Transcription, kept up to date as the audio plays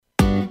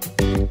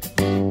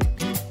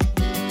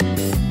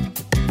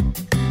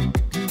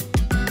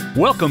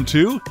Welcome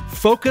to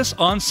Focus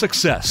on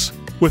Success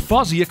with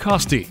Fawzia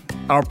Costi.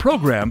 Our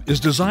program is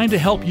designed to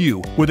help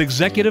you with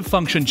executive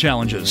function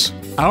challenges.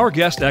 Our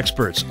guest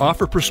experts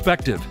offer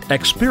perspective,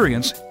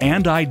 experience,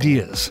 and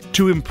ideas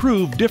to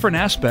improve different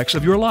aspects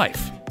of your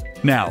life.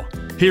 Now,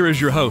 here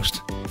is your host,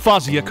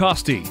 Fawzia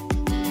Costi.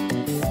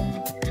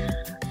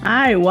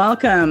 Hi,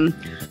 welcome.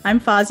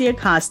 I'm Fawzia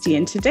Costi,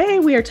 and today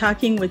we are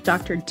talking with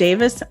Dr.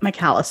 Davis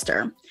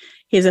McAllister.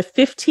 He has a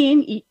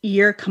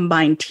 15-year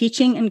combined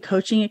teaching and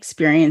coaching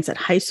experience at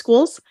high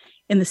schools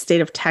in the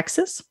state of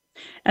Texas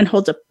and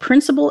holds a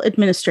principal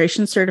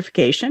administration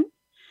certification.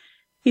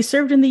 He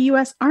served in the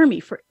U.S. Army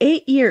for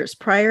 8 years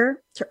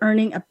prior to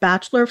earning a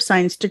Bachelor of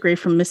Science degree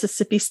from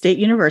Mississippi State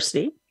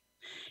University.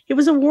 He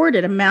was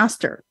awarded a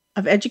Master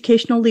of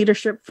Educational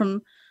Leadership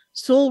from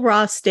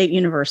Sul-Ross State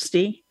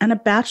University and a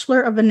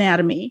Bachelor of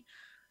Anatomy,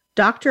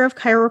 Doctor of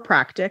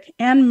Chiropractic,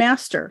 and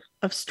Master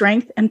of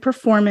Strength and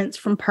Performance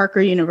from Parker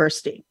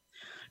University.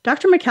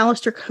 Dr.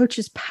 McAllister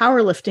coaches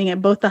powerlifting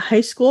at both the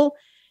high school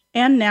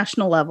and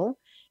national level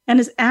and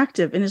is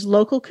active in his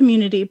local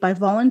community by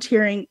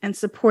volunteering and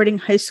supporting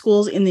high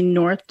schools in the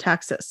North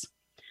Texas.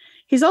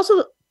 He's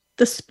also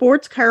the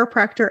sports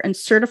chiropractor and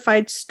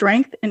certified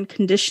strength and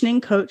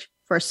conditioning coach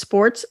for a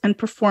sports and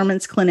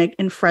performance clinic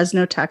in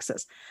Fresno,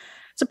 Texas.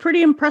 It's a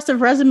pretty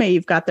impressive resume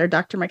you've got there,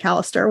 Dr.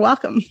 McAllister.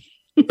 Welcome.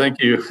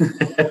 Thank you.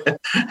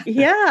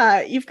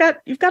 Yeah, you've got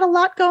a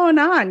lot going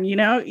on. You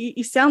know,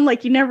 you sound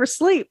like you never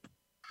sleep.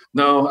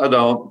 No, I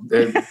don't.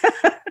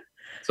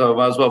 So I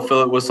might as well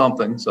fill it with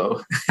something.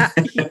 So,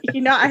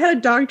 I had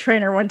a dog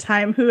trainer one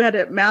time who had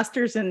a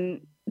master's in,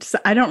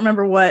 I don't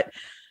remember what,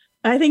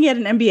 I think he had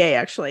an MBA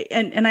actually.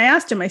 And I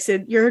asked him, I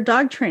said, "You're a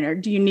dog trainer.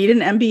 Do you need an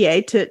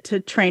MBA to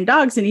train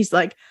dogs?" And he's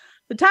like,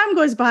 "The time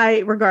goes by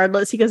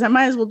regardless." He goes, "I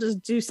might as well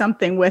just do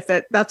something with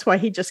it." That's why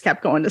he just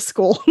kept going to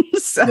school.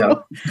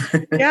 So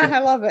yeah, I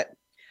love it.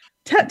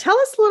 Tell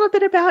us a little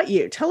bit about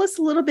you. Tell us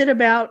a little bit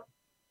about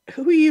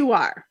who you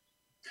are.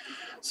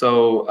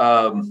 So,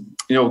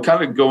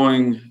 kind of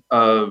going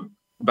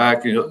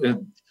back,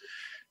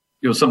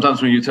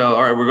 sometimes when you tell,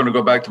 all right, we're going to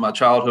go back to my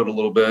childhood a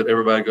little bit,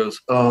 everybody goes,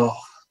 "Oh,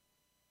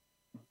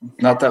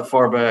 not that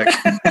far back."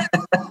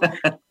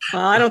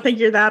 Well, I don't think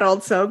you're that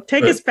old. So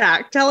take us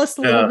back. Tell us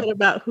a little bit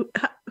about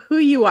who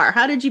you are.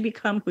 How did you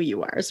become who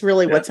you are? Is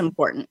really what's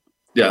important.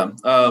 Yeah.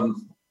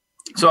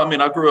 So, I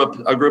mean, I grew up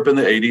in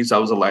the 80s. I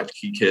was a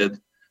latchkey kid.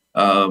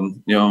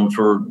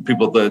 For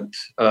people that,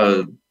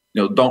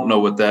 don't know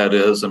what that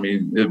is. I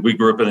mean, we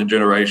grew up in a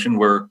generation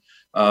where,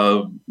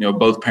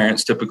 both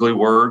parents typically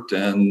worked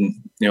and,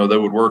 they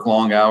would work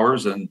long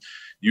hours and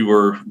you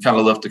were kind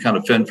of left to kind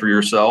of fend for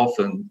yourself.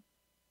 And,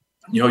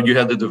 you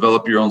had to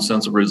develop your own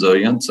sense of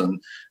resilience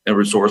and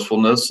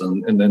resourcefulness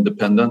and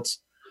independence.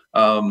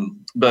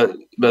 But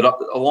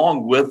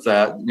along with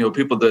that,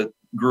 people that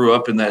grew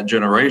up in that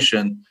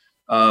generation,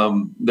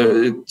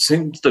 it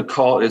seemed to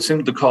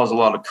cause a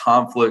lot of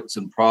conflicts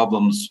and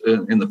problems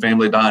in the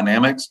family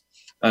dynamics,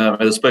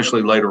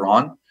 especially later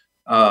on.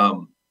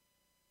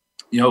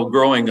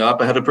 Growing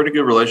up, I had a pretty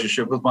good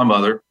relationship with my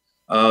mother.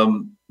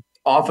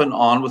 Off and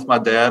on with my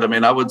dad. I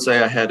mean, I would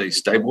say I had a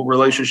stable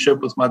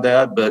relationship with my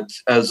dad, but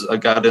as I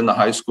got into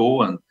high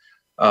school and,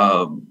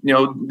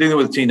 dealing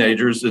with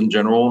teenagers in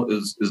general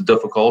is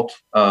difficult.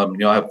 I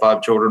have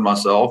 5 children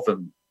myself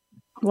and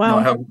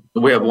wow.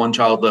 We have one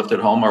child left at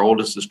home. Our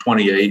oldest is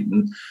 28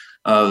 and,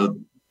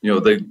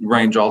 they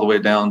range all the way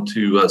down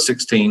to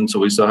 16. So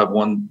we still have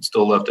one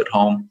still left at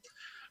home,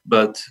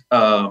 but,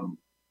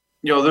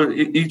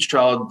 each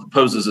child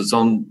poses its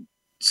own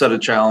set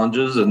of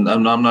challenges. And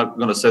I'm not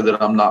going to say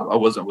that I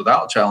wasn't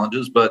without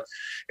challenges, but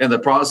in the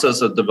process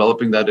of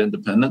developing that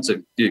independence,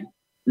 it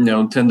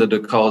tended to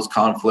cause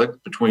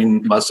conflict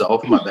between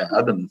myself and my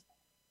dad.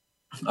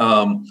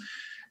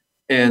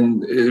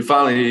 And it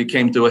finally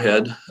came to a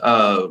head,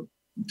 to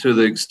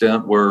the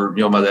extent where,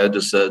 my dad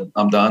just said,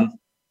 "I'm done,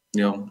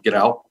 get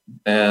out."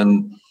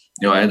 And,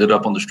 I ended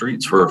up on the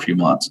streets for a few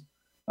months.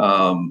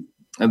 And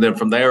then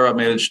from there, I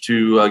managed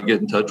to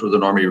get in touch with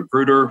an Army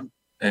recruiter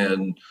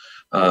and,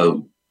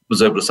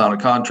 was able to sign a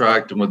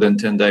contract, and within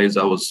 10 days,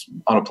 I was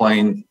on a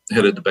plane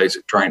headed to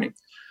basic training.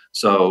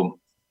 So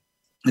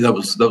that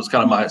was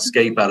kind of my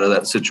escape out of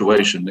that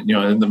situation.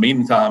 In the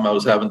meantime, I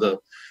was having to,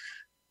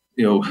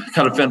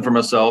 kind of fend for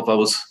myself. I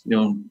was,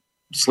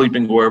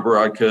 sleeping wherever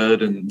I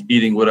could and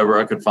eating whatever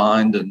I could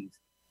find, and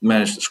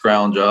managed to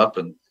scrounge up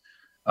and,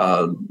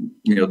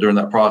 during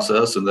that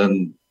process. And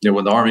then,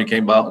 when the Army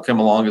came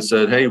along and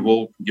said, "Hey,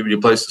 we'll give you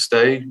a place to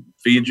stay,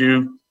 feed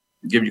you,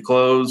 give you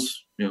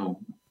clothes,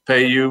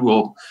 pay you,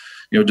 we'll,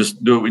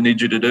 just do what we need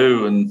you to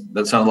do." And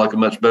that sounded like a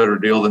much better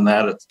deal than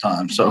that at the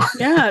time. So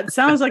yeah, it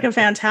sounds like a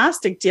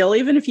fantastic deal.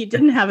 Even if you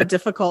didn't have a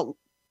difficult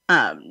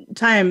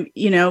time,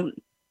 a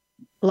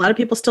lot of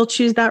people still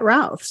choose that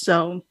route.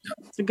 So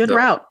it's a good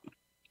route.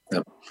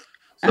 Yep.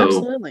 So,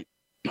 absolutely.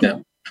 Yeah.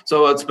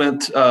 So I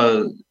spent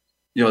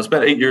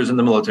 8 years in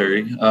the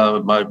military.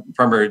 My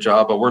primary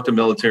job, I worked in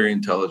military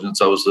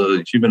intelligence. I was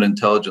a human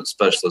intelligence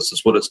specialist,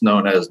 is what it's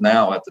known as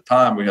now. At the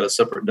time, we had a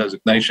separate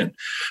designation.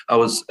 I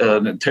was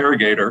an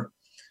interrogator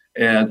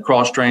and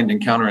cross-trained in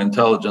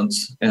counterintelligence.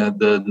 And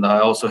then I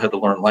also had to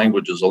learn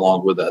languages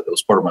along with that. That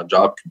was part of my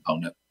job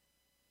component.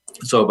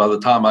 So by the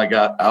time I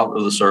got out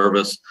of the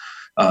service,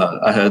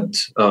 I had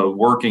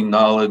working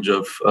knowledge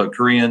of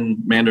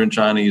Korean, Mandarin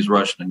Chinese,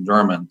 Russian, and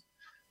German.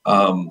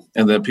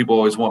 And then people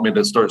always want me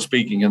to start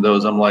speaking in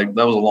those. I'm like,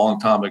 that was a long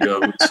time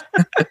ago.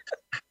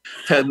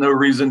 Had no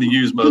reason to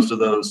use most of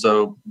those.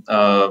 So,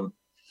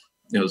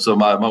 so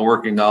my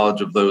working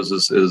knowledge of those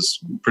is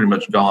pretty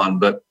much gone.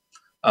 But,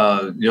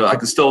 I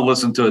can still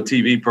listen to a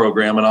TV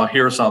program and I'll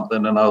hear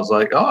something and I was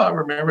like, oh, I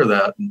remember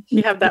that.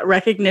 You have that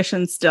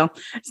recognition still.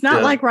 It's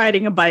not like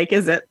riding a bike,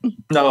 is it?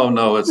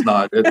 No, it's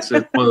not. It's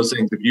one of those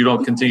things. If you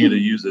don't continue to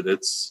use it,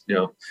 it's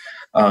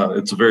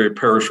a very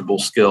perishable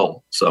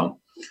skill. So,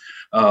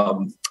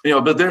 but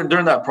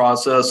during that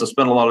process, I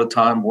spent a lot of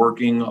time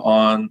working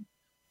on,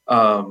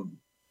 trying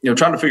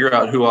to figure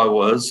out who I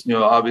was.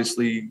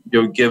 Obviously,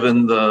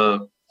 given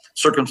the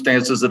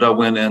circumstances that I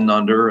went in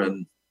under,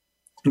 and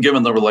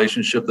given the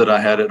relationship that I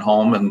had at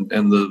home, and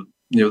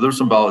there's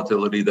some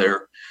volatility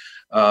there.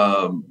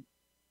 There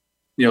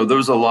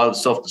was a lot of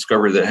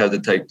self-discovery that had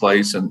to take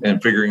place,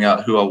 and figuring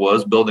out who I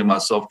was, building my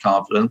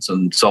self-confidence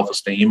and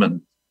self-esteem,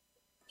 and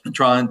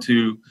trying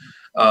to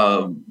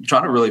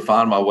really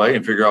find my way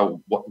and figure out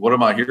what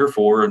am I here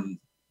for, and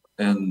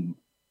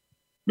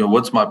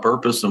what's my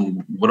purpose,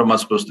 and what am I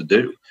supposed to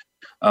do?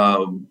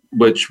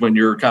 Which, when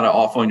you're kind of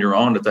off on your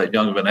own at that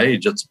young of an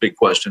age, that's a big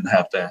question to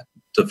have to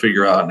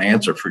figure out an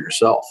answer for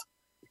yourself.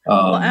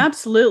 Well,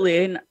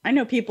 absolutely. And I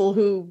know people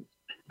who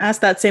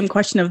ask that same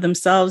question of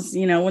themselves,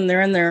 when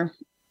they're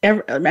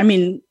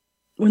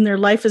when their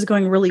life is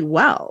going really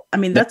well.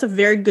 That's a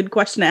very good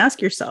question to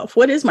ask yourself.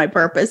 What is my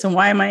purpose and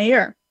why am I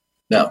here?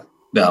 Yeah.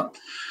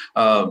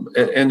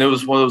 And it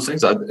was one of those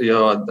things,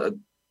 the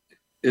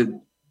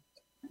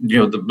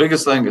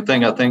biggest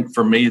thing I think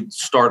for me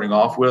starting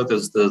off with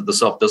is the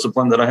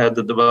self-discipline that I had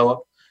to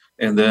develop,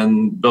 and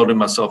then building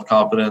my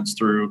self-confidence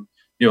through,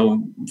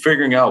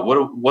 figuring out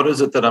what is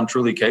it that I'm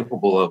truly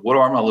capable of? What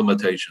are my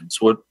limitations?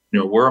 Where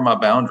are my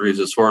boundaries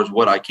as far as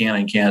what I can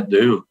and can't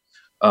do,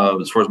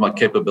 as far as my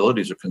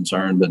capabilities are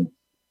concerned? And,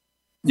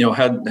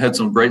 had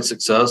some great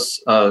success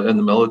in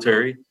the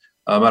military.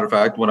 Matter of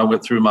fact, when I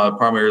went through my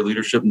primary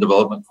leadership and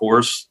development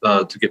course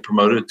to get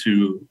promoted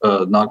to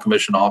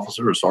non-commissioned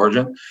officer or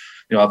sergeant,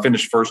 I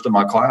finished first in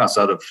my class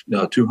out of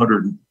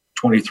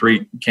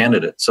 223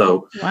 candidates.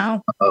 So,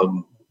 wow.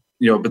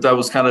 But that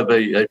was kind of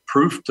a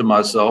proof to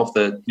myself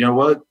that,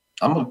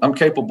 I'm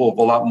capable of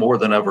a lot more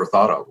than I ever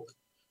thought I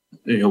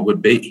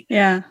would be.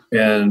 Yeah.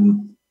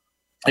 And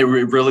it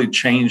really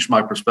changed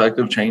my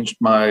perspective, changed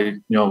my,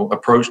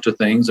 approach to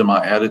things and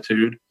my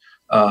attitude,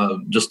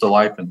 just to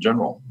life in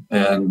general,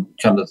 and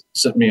kind of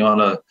sent me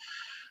on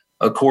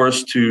a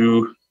course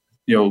to,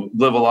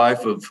 live a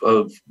life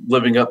of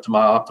living up to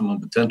my optimum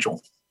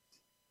potential.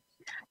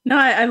 No,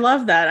 I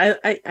love that.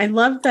 I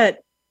love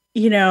that,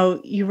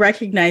 you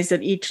recognize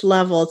at each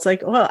level, it's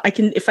like, well,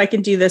 if I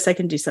can do this, I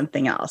can do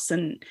something else.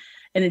 And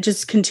it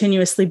just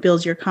continuously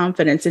builds your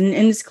confidence. And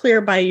it's clear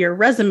by your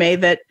resume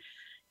that,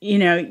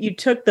 you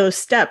took those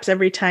steps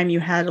every time you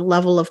had a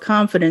level of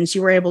confidence,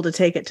 you were able to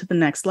take it to the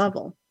next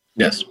level.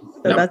 Yes.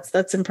 So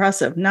that's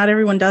impressive. Not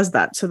everyone does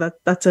that. So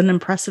that's an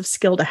impressive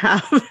skill to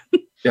have.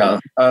 Yeah.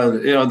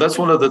 That's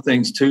one of the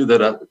things too,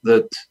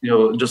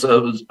 just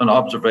as an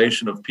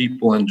observation of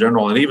people in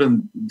general, and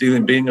even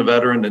being a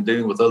veteran and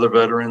dealing with other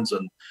veterans.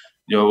 And,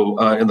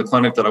 in the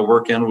clinic that I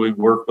work in, we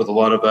work with a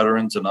lot of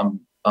veterans, and I'm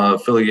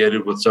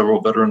affiliated with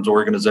several veterans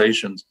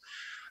organizations.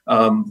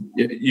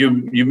 You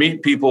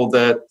meet people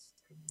that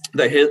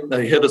they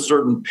hit a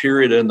certain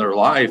period in their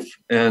life,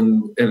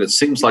 and it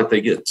seems like they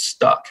get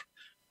stuck.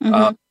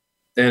 Mm-hmm.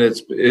 And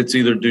it's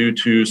either due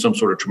to some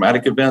sort of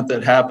traumatic event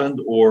that happened,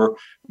 or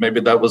maybe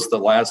that was the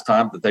last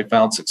time that they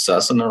found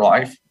success in their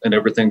life, and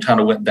everything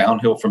kind of went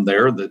downhill from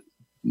there, that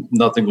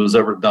nothing was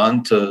ever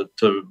done to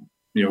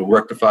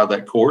rectify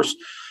that course.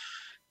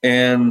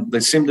 And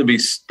they seem to be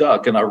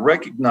stuck. And I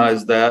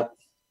recognize that,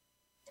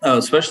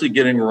 especially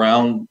getting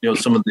around,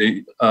 some of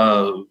the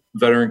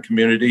veteran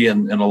community,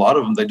 and a lot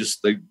of them,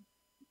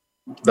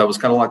 that was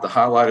kind of like the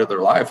highlight of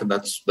their life. And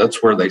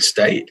that's where they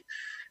stayed.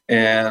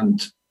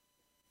 And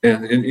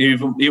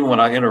even when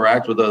I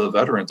interact with other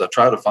veterans, I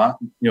try to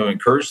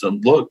encourage them,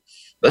 look,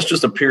 that's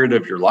just a period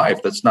of your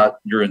life. That's not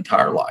your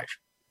entire life.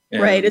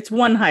 And right. It's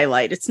one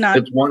highlight. It's not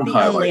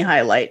only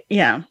highlight.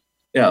 Yeah.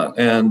 Yeah.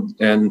 And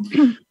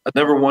I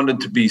never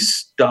wanted to be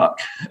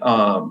stuck.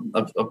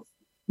 I've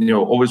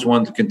always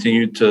wanted to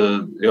continue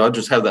to, I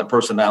just have that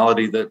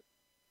personality that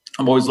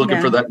I'm always looking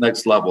for that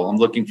next level. I'm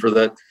looking for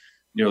that,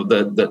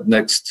 that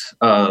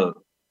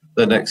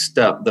next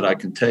step that I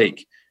can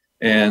take.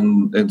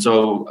 And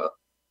so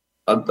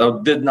I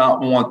did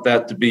not want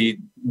that to be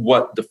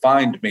what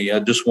defined me. I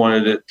just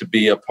wanted it to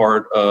be a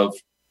part of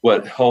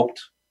what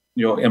helped,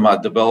 in my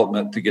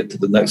development to get to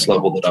the next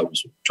level that I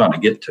was trying to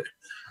get to.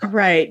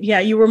 Right. Yeah.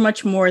 You were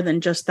much more than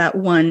just that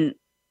one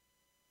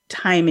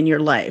time in your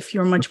life.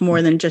 You were much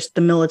more than just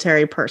the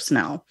military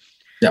personnel.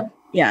 Yeah.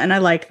 Yeah. And I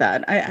like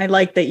that. I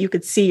like that you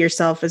could see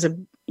yourself as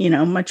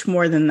much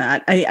more than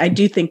that. I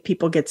do think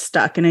people get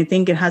stuck, and I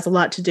think it has a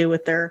lot to do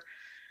with their,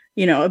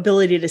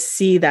 ability to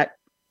see that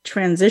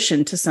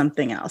transition to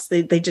something else.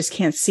 They just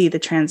can't see the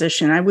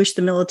transition. I wish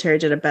the military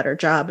did a better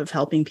job of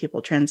helping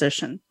people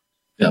transition.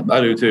 Yeah,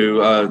 I do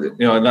too.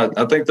 And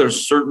I think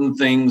there's certain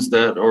things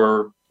that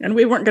are. And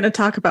we weren't going to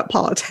talk about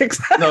politics.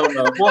 No.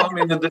 Well,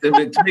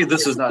 to me,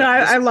 this is not. No,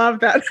 I love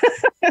that.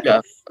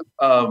 Yeah.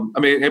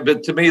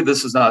 But to me,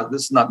 this is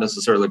not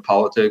necessarily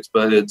politics,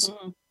 but it's,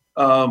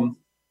 our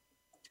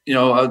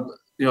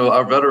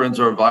veterans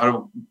are a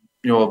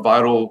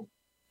vital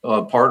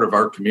part of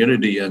our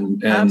community,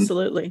 and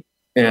absolutely.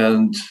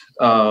 And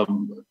I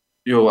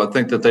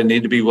think that they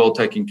need to be well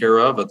taken care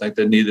of. I think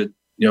they need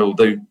to,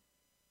 they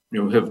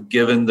have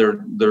given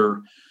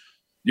their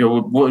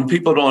when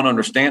people don't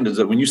understand is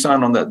that when you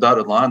sign on that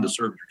dotted line to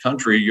serve your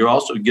country, you're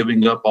also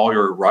giving up all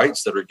your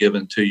rights that are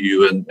given to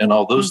you and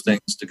all those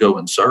things to go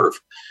and serve.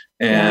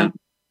 And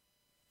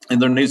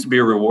there needs to be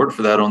a reward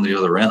for that on the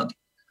other end.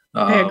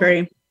 I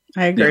agree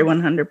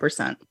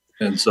 100%.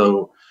 And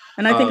so,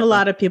 and I think a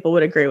lot of people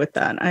would agree with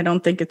that. I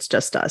don't think it's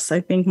just us.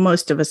 I think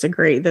most of us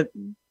agree that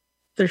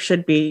there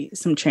should be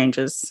some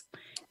changes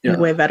in the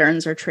way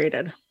veterans are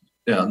treated.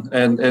 Yeah.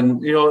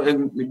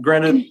 And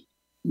granted,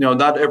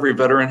 not every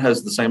veteran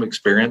has the same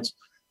experience.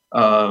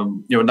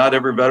 Not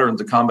every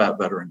veteran's a combat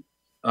veteran.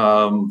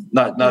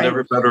 Not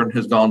every veteran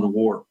has gone to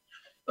war.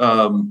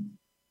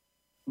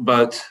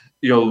 But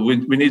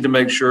we need to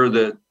make sure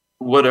that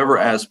whatever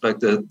aspect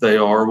that they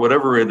are,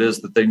 whatever it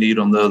is that they need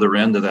on the other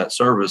end of that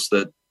service,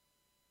 that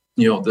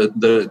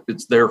that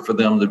it's there for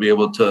them to be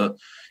able to,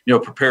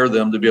 prepare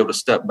them to be able to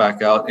step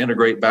back out,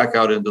 integrate back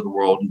out into the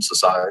world and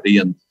society,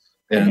 and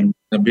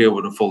be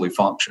able to fully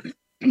function.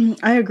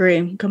 I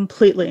agree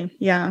completely.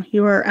 Yeah,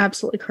 you are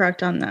absolutely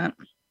correct on that.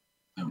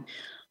 Yeah.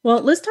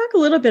 Well, let's talk a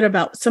little bit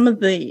about some of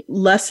the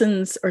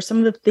lessons or some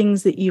of the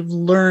things that you've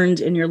learned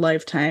in your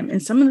lifetime,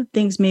 and some of the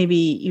things maybe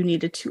you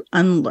needed to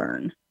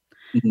unlearn.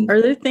 Mm-hmm.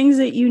 Are there things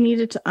that you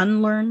needed to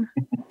unlearn?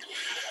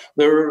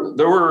 There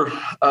were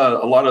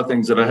a lot of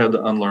things that I had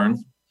to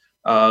unlearn.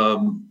 A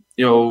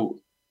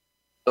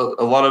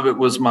lot of it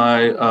was my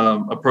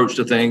approach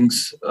to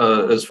things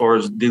as far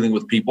as dealing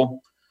with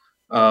people.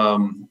 I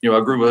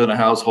grew up in a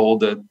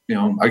household that,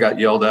 I got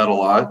yelled at a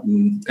lot,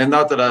 and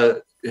not that I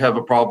have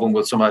a problem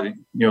with somebody,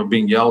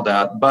 being yelled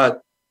at,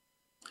 but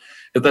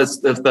if that's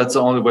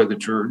the only way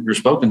that you're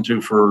spoken to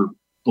for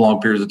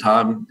long periods of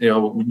time,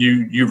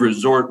 you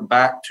resort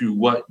back to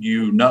what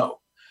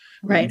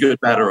right, good,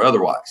 bad, or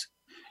otherwise.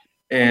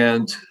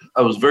 And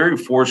I was very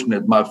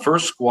fortunate. My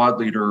first squad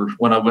leader,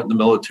 when I went in the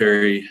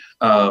military,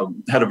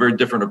 had a very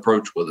different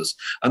approach with us.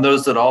 I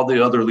noticed that all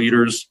the other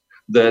leaders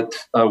that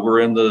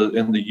were in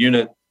the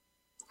unit,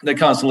 they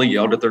constantly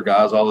yelled at their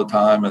guys all the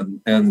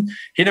time, and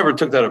he never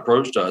took that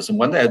approach to us. And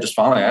one day I just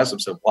finally asked him,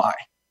 said, why?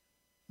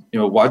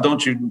 Why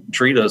don't you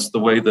treat us the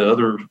way the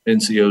other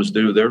NCOs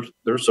do?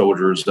 They're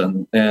soldiers.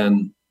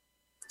 And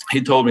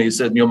he told me, he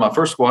said, my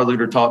first squad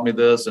leader taught me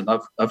this, and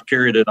I've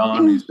carried it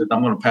on. He said,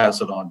 I'm going to pass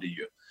it on to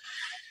you.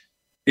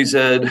 He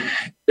said,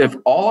 if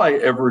all I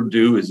ever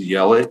do is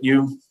yell at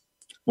you,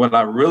 when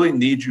I really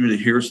need you to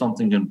hear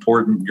something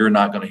important, you're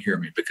not going to hear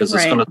me, because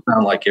it's going to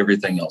sound like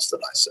everything else that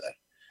I say.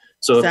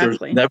 So if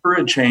there's never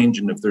a change,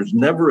 and if there's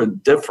never a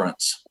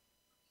difference,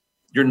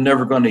 you're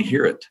never going to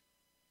hear it.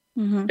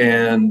 Mm-hmm.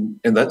 And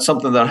that's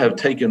something that I have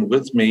taken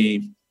with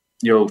me,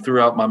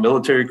 throughout my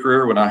military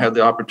career, when I had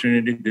the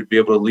opportunity to be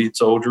able to lead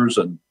soldiers,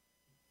 and,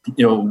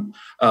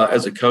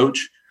 as a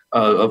coach,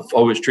 I've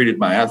always treated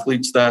my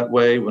athletes that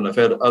way. When I've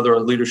had other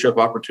leadership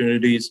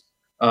opportunities,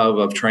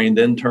 I've trained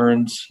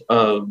interns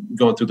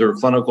going through their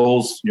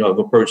clinicals. I've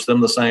approached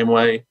them the same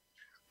way.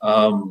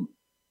 You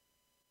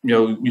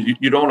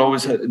don't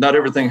always, not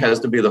everything has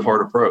to be the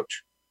hard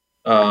approach.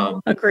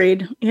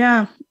 Agreed.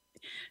 Yeah.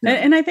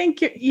 And I think,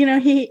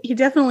 he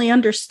definitely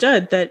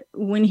understood that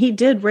when he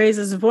did raise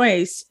his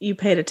voice, you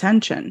paid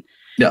attention.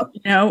 Yeah.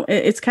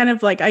 It's kind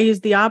of like I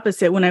used the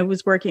opposite when I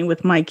was working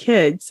with my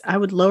kids. I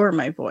would lower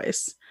my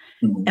voice.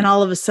 Mm-hmm. And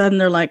all of a sudden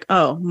they're like,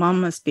 oh,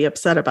 mom must be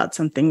upset about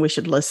something. We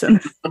should listen.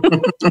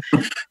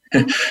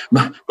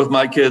 With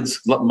my kids,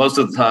 most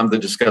of the time they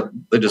just got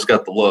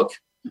the look,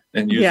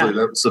 and usually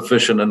that's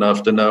sufficient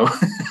enough to know.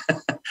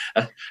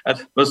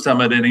 Most of the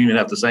time I didn't even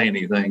have to say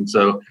anything.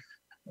 So,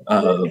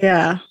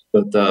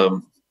 But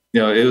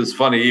it was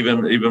funny,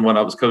 even when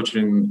I was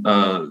coaching,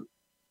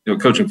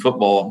 coaching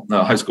football,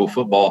 high school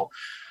football,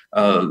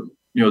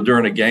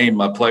 during a game,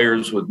 my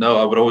players would know.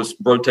 I would always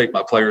rotate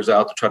my players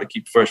out to try to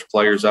keep fresh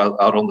players out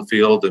on the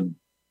field. And,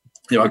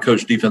 I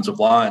coached defensive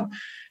line.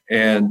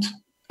 And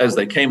as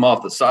they came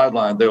off the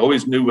sideline, they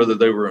always knew whether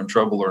they were in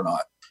trouble or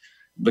not.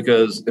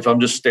 Because if I'm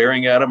just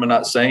staring at them and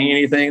not saying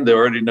anything, they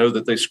already know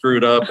that they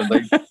screwed up, and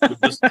they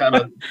just kind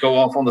of go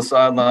off on the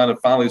sideline and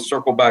finally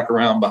circle back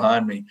around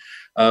behind me,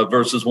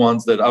 versus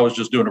ones that I was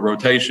just doing a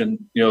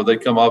rotation. They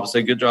come off and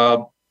say, good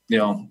job,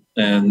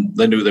 and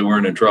they knew they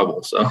weren't in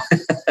trouble. So,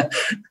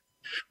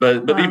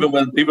 but even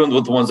with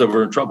the ones that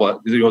were in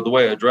trouble, the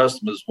way I addressed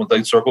them is when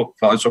they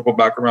finally circle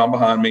back around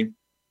behind me,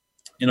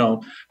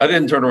 I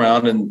didn't turn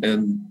around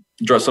and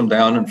dress them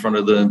down in front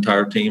of the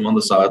entire team on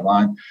the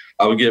sideline.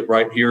 I would get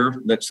right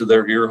here next to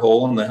their ear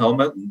hole in the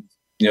helmet and,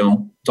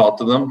 talk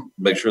to them,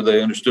 make sure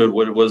they understood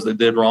what it was they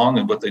did wrong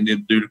and what they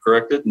needed to do to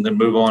correct it, and then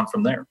move on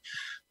from there.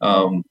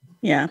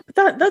 Yeah,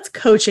 but that's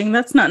coaching.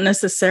 That's not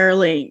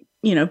necessarily,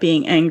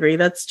 being angry.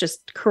 That's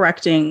just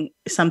correcting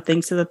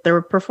something so that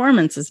their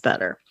performance is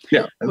better.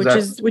 Yeah,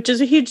 exactly. which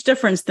is a huge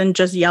difference than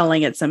just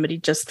yelling at somebody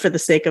just for the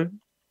sake of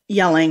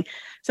yelling.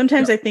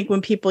 Sometimes I think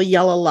when people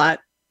yell a lot,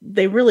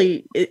 they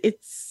really,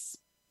 it's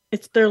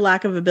their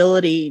lack of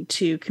ability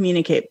to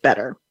communicate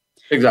better.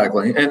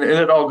 Exactly. And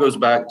it all goes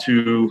back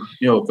to,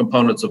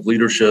 components of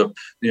leadership.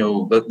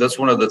 That's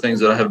one of the things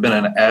that I have been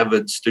an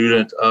avid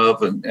student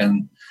of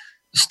and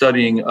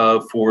studying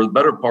of for the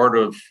better part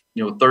of,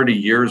 30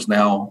 years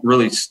now,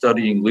 really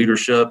studying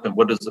leadership and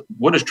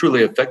what is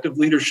truly effective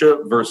leadership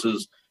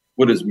versus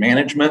what is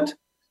management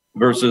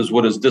versus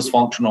what is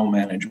dysfunctional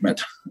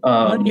management.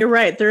 You're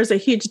right. There's a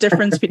huge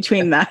difference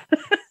between that.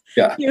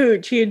 Yeah.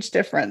 Huge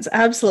difference.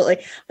 Absolutely.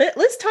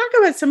 Let's talk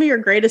about some of your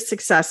greatest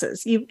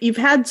successes. You've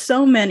had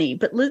so many,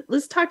 but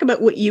let's talk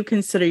about what you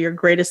consider your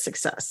greatest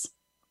success.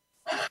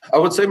 I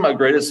would say my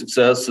greatest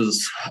success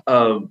is,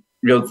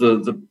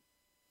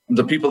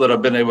 the people that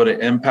I've been able to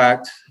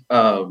impact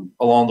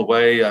along the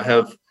way. I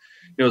have,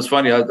 it's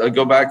funny. I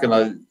go back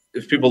and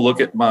if people look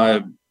at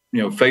my,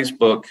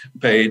 Facebook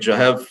page, I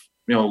have,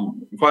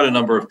 quite a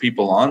number of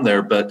people on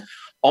there, but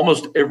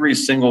almost every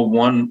single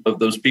one of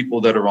those people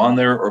that are on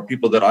there are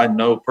people that I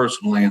know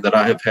personally and that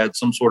I have had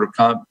some sort of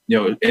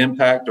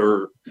impact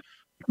or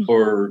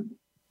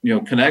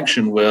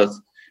connection with.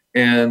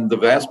 And the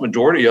vast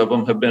majority of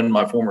them have been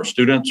my former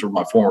students or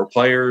my former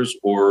players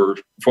or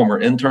former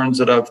interns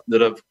that I've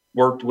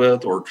worked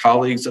with or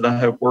colleagues that I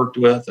have worked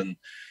with and,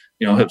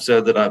 have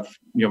said that I've,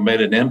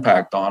 made an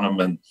impact on them.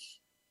 And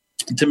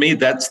to me,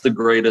 that's the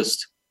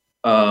greatest,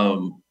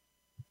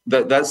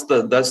 that's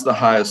the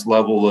highest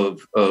level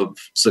of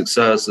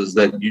success, is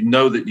that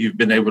that you've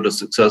been able to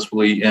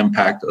successfully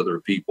impact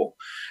other people.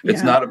 Yeah.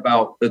 It's not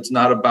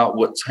about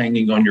what's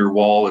hanging on your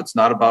wall. It's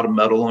not about a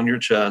medal on your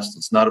chest.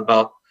 It's not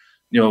about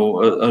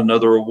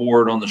another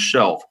award on the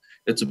shelf.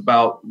 It's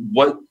about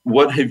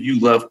what have you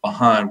left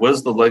behind? What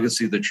is the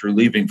legacy that you're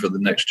leaving for the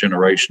next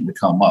generation to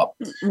come up?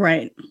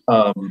 Right.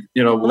 Well,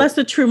 that's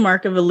the true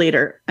mark of a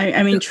leader.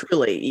 I mean,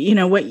 truly,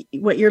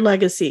 what your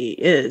legacy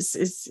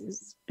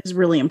is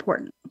really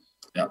important.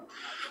 Yeah.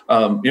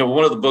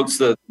 One of the books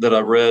that I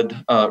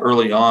read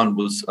early on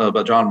was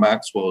by John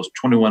Maxwell's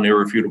 21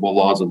 Irrefutable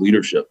Laws of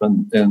Leadership.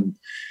 And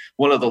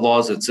one of the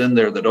laws that's in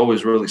there that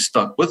always really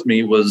stuck with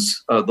me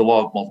was the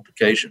law of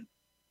multiplication.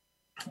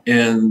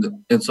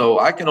 And so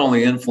I can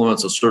only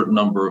influence a certain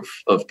number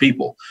of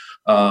people.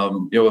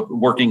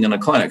 Working in a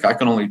clinic, I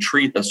can only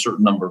treat a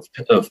certain number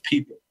of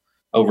people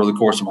over the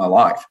course of my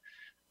life.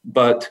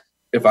 But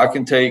if I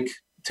can take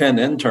 10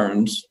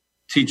 interns,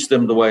 teach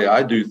them the way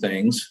I do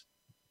things,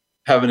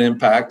 have an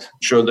impact,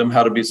 show them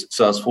how to be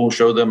successful,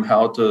 show them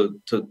how to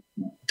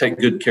take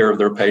good care of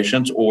their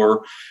patients,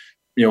 or,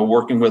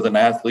 working with an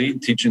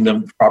athlete, teaching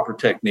them proper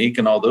technique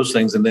and all those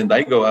things. And then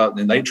they go out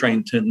and they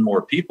train 10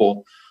 more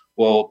people.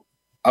 Well,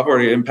 I've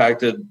already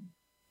impacted,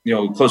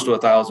 close to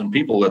 1,000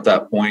 people at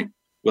that point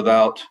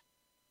without,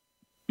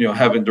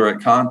 having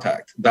direct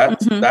contact. That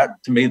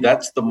to me,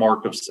 that's the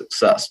mark of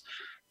success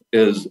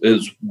is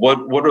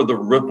what are the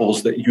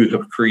ripples that you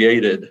have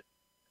created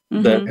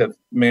that have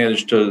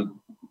managed to,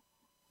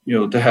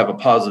 to have a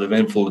positive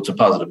influence, a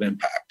positive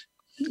impact.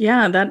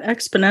 Yeah, that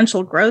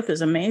exponential growth is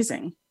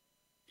amazing.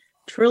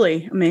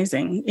 Truly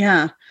amazing.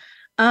 Yeah.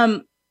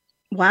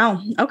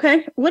 Wow.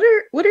 Okay. What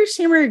are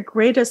some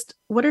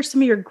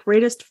of your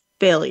greatest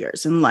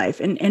failures in life?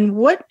 And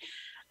what,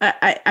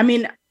 I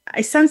mean,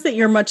 I sense that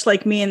you're much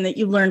like me and that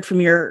you learned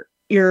from your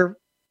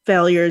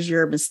failures,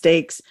 your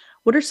mistakes.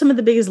 What are some of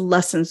the biggest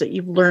lessons that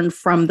you've learned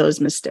from those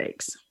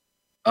mistakes?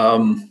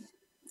 I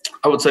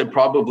would say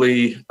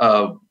probably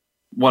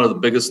one of the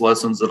biggest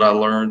lessons that I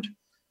learned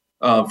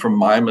from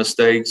my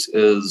mistakes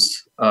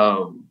is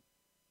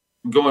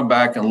going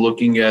back and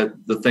looking at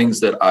the things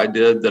that I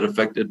did that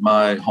affected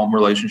my home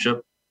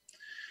relationship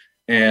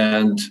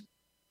and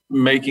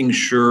making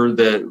sure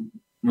that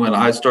when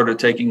I started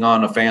taking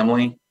on a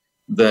family,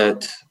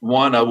 that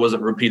one, I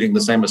wasn't repeating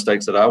the same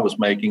mistakes that I was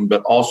making,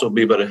 but also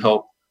be able to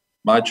help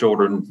my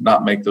children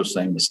not make those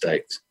same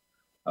mistakes.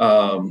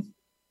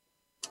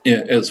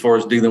 As far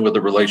as dealing with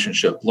the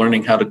relationship,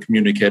 learning how to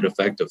communicate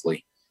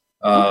effectively.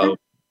 Those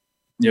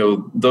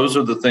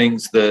are the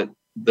things that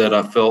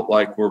I felt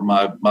like were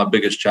my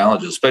biggest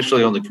challenges,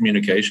 especially on the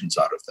communication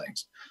side of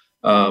things.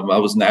 I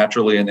was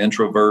naturally an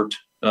introvert,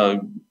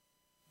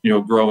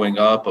 growing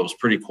up. I was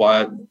pretty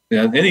quiet,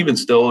 and even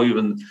still,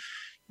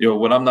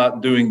 when I'm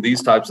not doing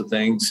these types of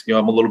things,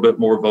 I'm a little bit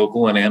more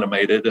vocal and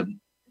animated,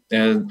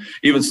 and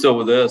even still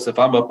with this, if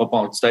I'm up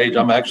on stage,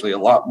 I'm actually a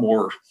lot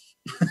more.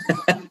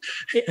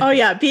 Oh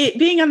yeah,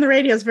 being on the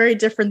radio is very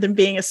different than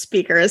being a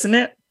speaker, isn't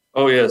it?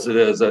 Oh yes, it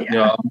is.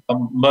 Yeah.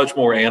 I'm much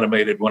more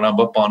animated when I'm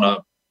up on a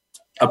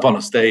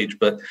stage,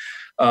 but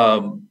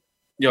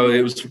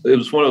it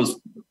was one of those,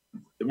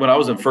 when I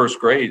was in first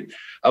grade,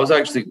 I was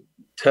actually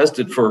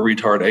tested for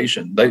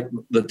retardation.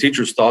 The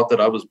teachers thought that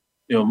I was,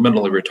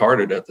 mentally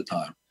retarded at the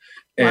time.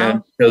 And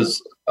Wow.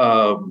 because,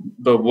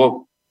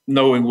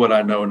 knowing what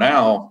I know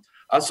now,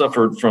 I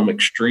suffered from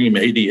extreme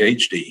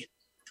ADHD.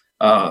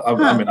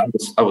 I mean,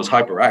 I was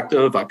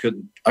hyperactive.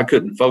 I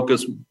couldn't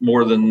focus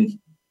more than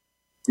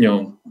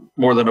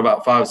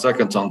about 5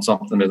 seconds on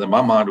something, and then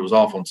my mind was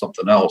off on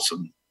something else.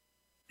 And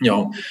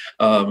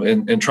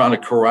and trying to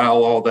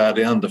corral all that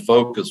in to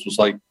focus was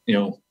like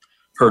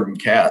herding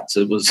cats.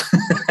 It was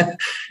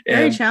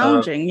Very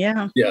challenging.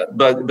 Yeah. Yeah,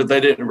 but they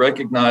didn't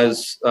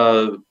recognize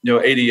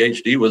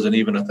ADHD wasn't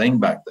even a thing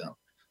back then.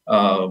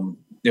 A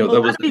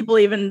lot of people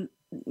even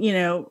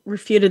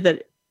refuted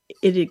that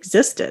it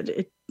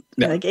existed.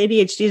 Like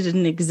ADHD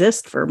didn't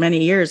exist for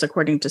many years,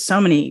 according to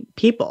so many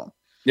people.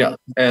 Yeah,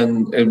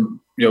 and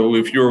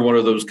if you were one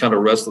of those kind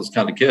of restless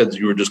kind of kids,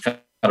 you were just kind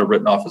of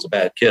written off as a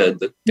bad kid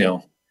that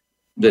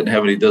didn't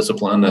have any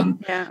discipline,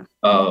 and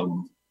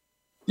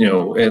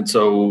and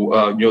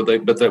so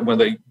when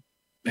they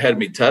had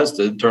me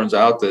tested, turns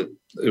out that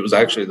it was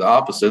actually the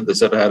opposite. They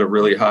said I had a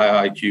really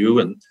high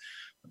IQ and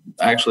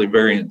actually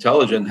very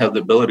intelligent, had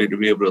the ability to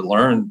be able to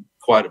learn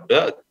quite a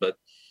bit, but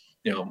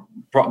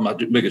my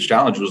biggest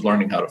challenge was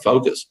learning how to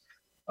focus.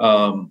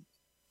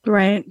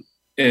 Right.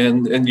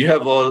 And you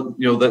have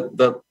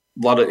that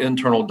lot of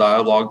internal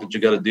dialogue that you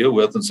got to deal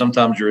with, and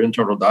sometimes your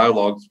internal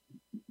dialogue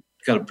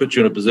kind of puts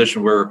you in a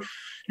position where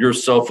you're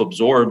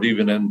self-absorbed,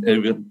 even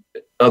in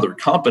other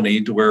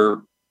company, to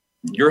where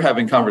you're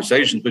having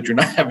conversations, but you're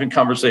not having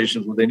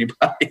conversations with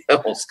anybody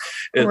else.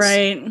 It's,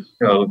 right.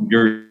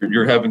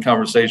 You're having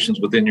conversations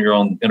within your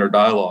own inner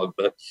dialogue.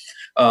 But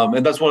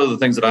and that's one of the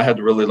things that I had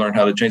to really learn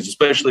how to change,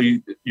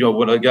 especially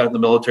when I got in the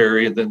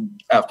military, and then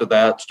after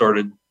that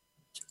started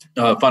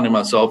finding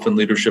myself in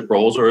leadership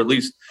roles, or at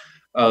least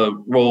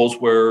roles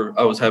where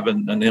I was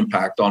having an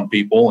impact on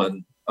people,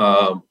 and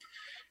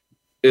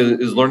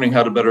is learning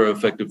how to better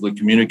effectively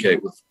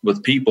communicate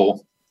with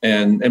people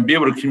and be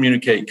able to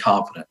communicate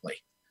confidently.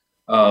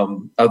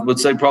 I would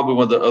say probably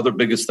one of the other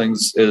biggest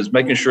things is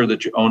making sure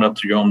that you own up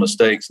to your own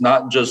mistakes,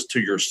 not just to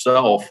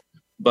yourself,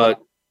 but,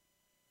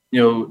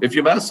 if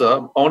you mess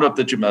up, own up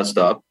that you messed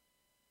up,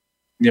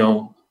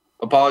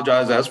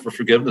 apologize, ask for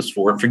forgiveness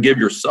for it, forgive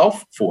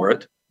yourself for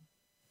it,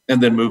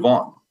 and then move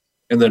on,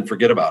 and then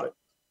forget about it,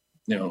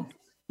 Yeah.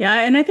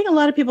 And I think a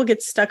lot of people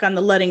get stuck on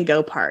the letting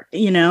go part.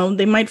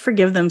 They might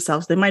forgive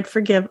themselves, they might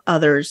forgive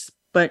others,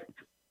 but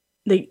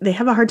they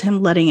have a hard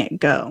time letting it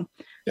go.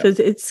 Yeah. So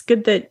it's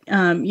good that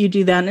you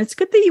do that. And it's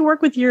good that you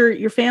work with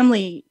your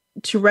family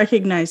to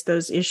recognize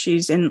those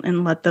issues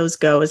and let those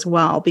go as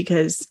well,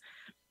 because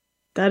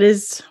that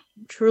is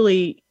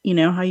truly,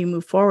 how you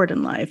move forward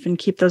in life and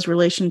keep those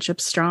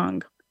relationships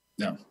strong.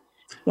 Yeah.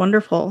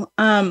 Wonderful.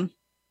 How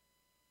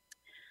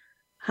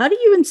do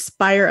you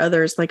inspire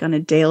others, like on a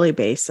daily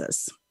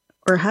basis,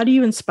 or how do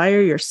you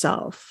inspire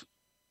yourself?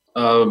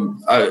 For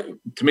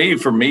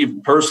me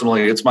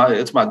personally, it's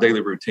my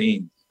daily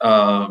routine.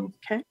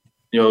 Okay.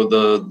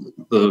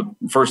 The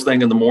first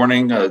thing in the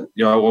morning, I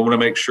want to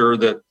make sure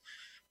that,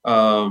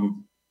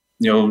 and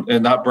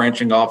not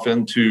branching off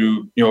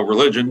into,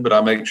 religion, but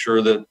I make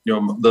sure that,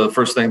 the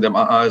first thing that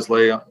my eyes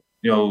are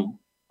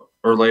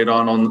laid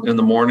on in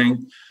the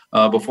morning,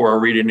 before I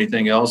read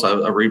anything else,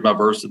 I read my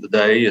verse of the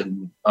day,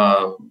 and,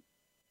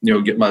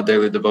 get my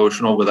daily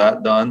devotional with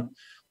that done.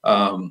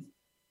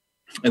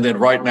 And then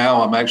right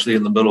now I'm actually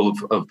in the middle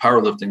of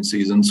powerlifting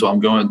season. So I'm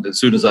going, as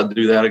soon as I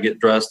do that, I get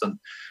dressed and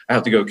I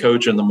have to go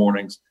coach in the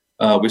mornings.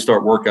 We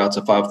start workouts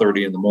at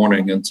 5:30 in the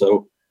morning. And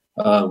so,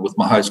 with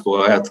my high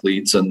school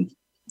athletes, and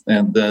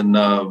then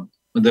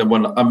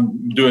when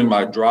I'm doing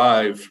my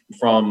drive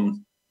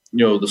from,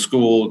 the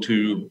school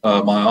to,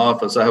 my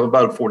office, I have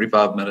about a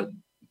 45-minute,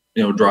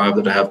 drive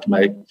that I have to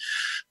make.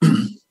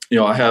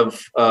 I have,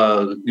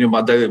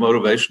 my daily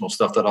motivational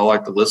stuff that I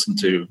like to listen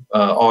to,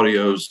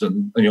 audios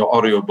and,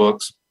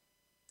 audiobooks.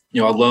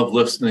 I love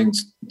listening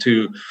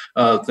to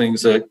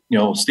things that,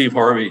 Steve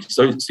Harvey.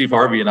 So Steve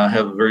Harvey and I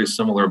have a very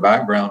similar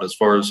background as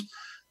far as,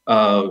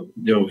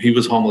 he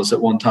was homeless at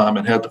one time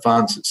and had to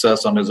find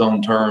success on his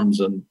own terms.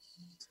 And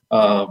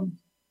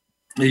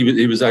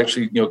he was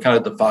actually, kind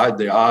of defied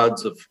the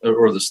odds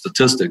or the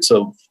statistics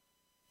of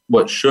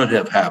what should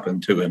have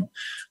happened to him.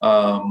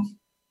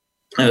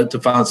 To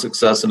find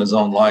success in his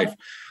own life.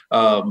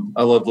 I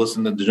love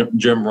listening to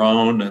Jim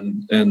Rohn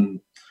and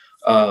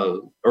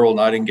Earl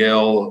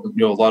Nightingale,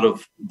 a lot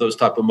of those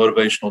type of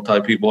motivational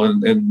type people.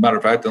 And matter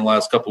of fact, in the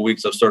last couple of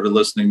weeks, I've started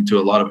listening to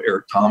a lot of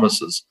Eric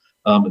Thomas's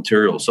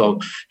material. So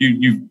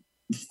you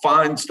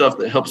find stuff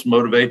that helps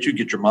motivate you,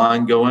 get your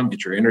mind going,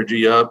 get your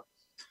energy up.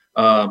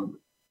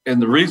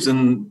 And the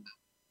reason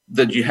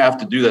that you have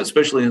to do that,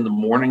 especially in the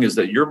morning, is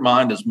that your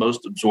mind is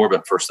most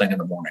absorbent first thing in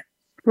the morning.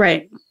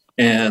 Right.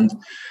 And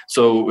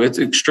so it's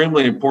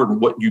extremely important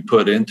what you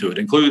put into it,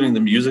 including the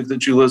music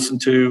that you listen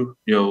to.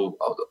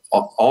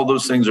 All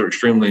those things are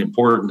extremely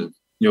important,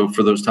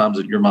 for those times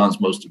that your mind's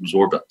most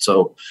absorbent.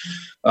 So,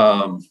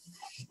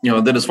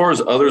 then as far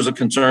as others are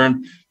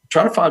concerned,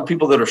 try to find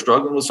people that are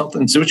struggling with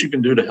something and see what you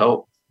can do to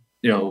help.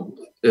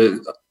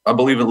 I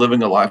believe in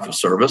living a life of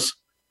service.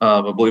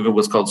 I believe in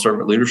what's called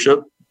servant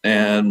leadership.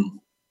 And,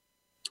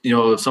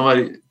 if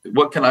somebody,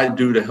 what can I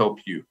do to help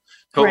you?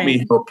 Help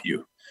me help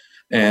you.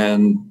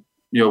 And,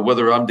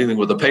 whether I'm dealing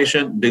with a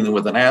patient, dealing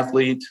with an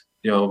athlete,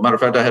 matter of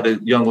fact, I had a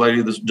young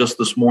lady just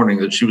this morning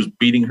that she was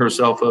beating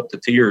herself up to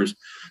tears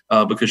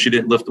because she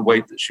didn't lift the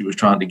weight that she was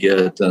trying to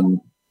get.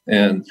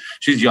 And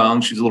she's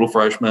young, she's a little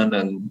freshman,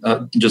 and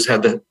just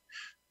had to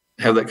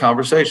have that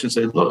conversation,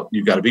 say, look,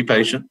 you've got to be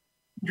patient.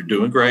 You're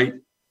doing great,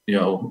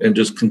 and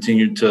just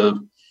continue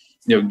to,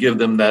 give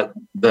them that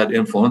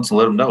influence and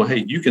let them know,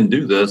 hey, you can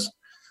do this.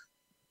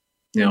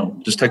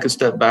 Just take a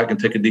step back and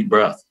take a deep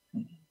breath.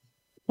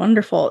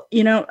 Wonderful.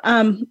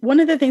 One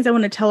of the things I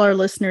want to tell our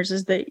listeners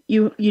is that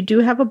you do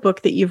have a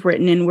book that you've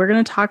written, and we're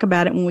going to talk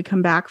about it when we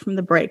come back from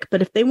the break.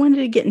 But if they wanted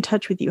to get in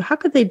touch with you, how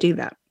could they do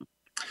that?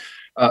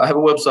 I have a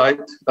website.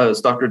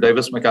 It's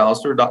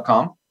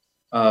drdavismcallister.com.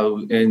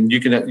 And you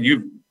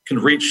can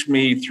reach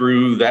me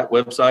through that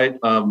website.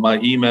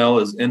 My email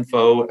is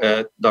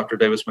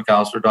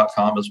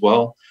info@drdavismcallister.com as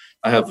well.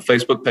 I have a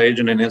Facebook page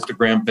and an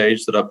Instagram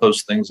page that I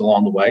post things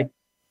along the way.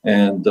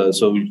 And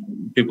so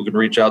people can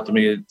reach out to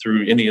me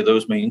through any of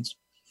those means.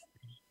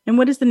 And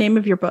what is the name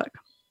of your book?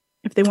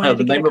 If they want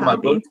to get a copy. My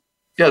book.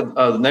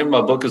 The name of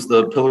my book is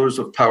The Pillars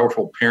of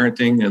Powerful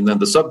Parenting. And then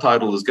the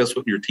subtitle is Guess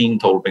What Your Teen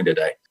Told Me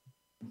Today.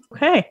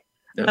 Okay.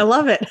 Yeah. I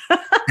love it.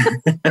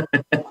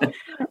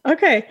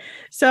 Okay.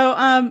 So,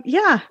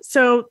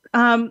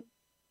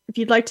 if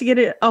you'd like to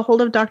get a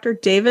hold of Dr.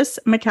 Davis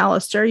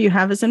McAllister, you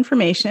have his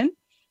information.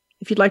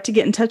 If you'd like to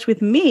get in touch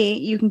with me,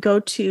 you can go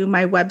to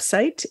my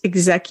website,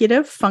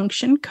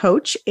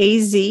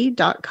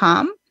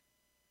 executivefunctioncoachaz.com.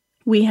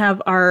 We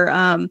have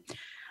our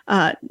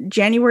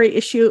January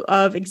issue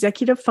of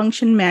Executive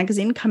Function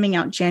magazine coming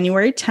out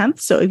January 10th.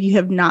 So if you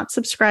have not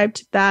subscribed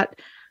to that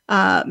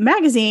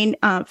magazine,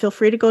 feel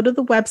free to go to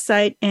the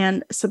website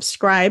and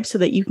subscribe so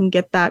that you can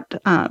get that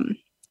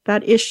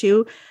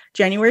issue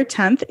January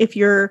 10th. If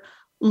you're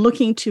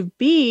looking to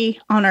be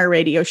on our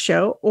radio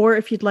show, or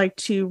if you'd like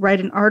to write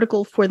an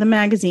article for the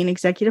magazine,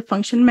 Executive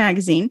Function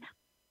Magazine,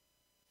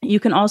 you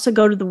can also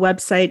go to the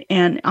website,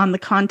 and on the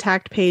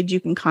contact page, you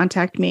can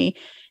contact me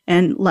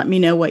and let me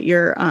know what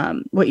you're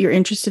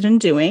interested in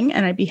doing.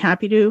 And I'd be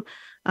happy to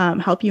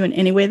help you in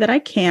any way that I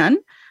can.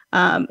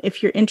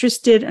 If you're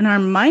interested in our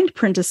mind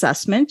print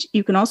assessment,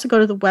 you can also go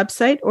to the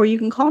website, or you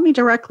can call me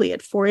directly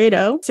at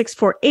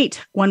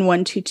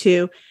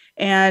 480-648-1122.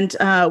 And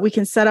we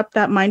can set up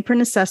that mind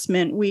print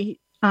assessment. We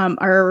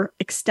are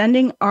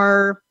extending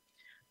our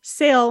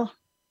sale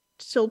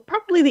till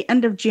probably the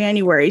end of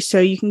January. So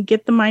you can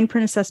get the mind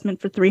print assessment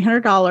for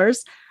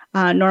 $300.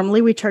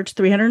 Normally we charge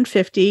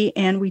 $350,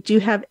 and we do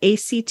have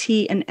ACT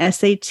and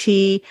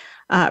SAT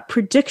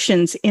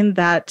predictions in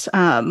that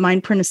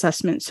mind print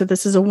assessment. So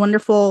this is a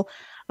wonderful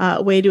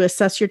way to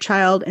assess your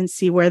child and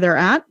see where they're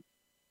at.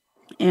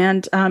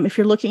 And if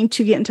you're looking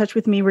to get in touch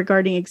with me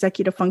regarding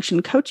executive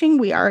function coaching,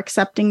 we are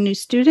accepting new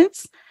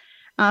students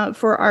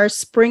for our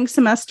spring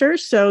semester.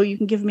 So you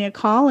can give me a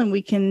call and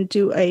we can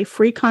do a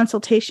free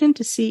consultation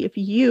to see if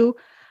you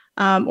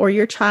or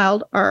your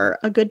child are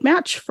a good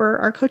match for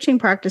our coaching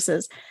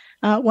practices.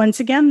 Once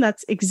again,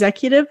 that's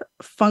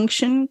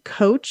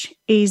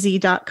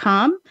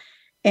executivefunctioncoachaz.com.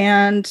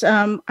 And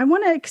I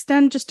want to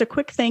extend just a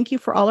quick thank you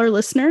for all our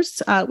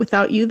listeners.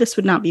 Without you, this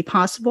would not be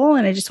possible.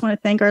 And I just want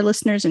to thank our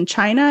listeners in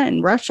China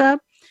and Russia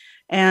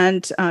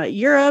and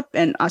Europe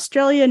and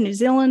Australia, New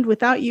Zealand.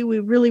 Without you, we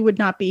really would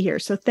not be here.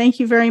 So thank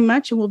you very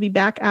much. And we'll be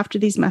back after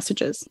these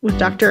messages with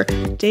Dr.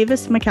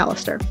 Davis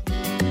McAllister.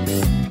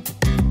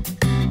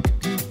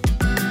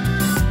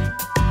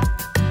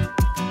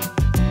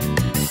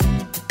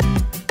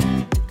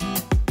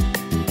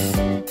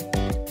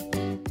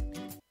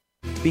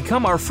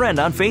 Become our friend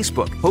on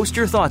Facebook. Post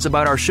your thoughts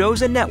about our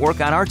shows and network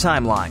on our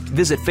timeline.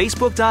 Visit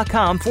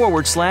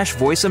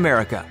facebook.com/Voice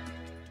America.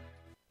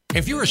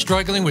 If you are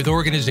struggling with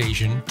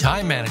organization,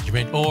 time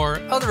management, or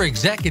other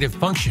executive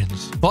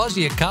functions,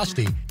 Fawzia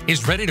Costi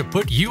is ready to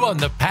put you on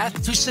the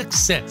path to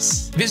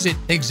success. Visit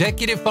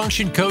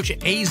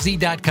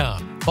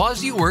executivefunctioncoachaz.com.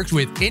 Fawzia works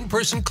with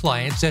in-person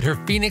clients at her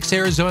Phoenix,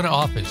 Arizona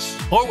office,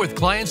 or with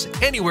clients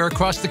anywhere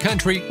across the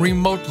country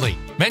remotely.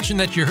 Mention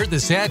that you heard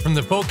this ad from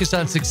the Focus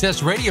on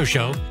Success radio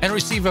show and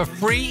receive a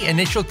free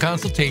initial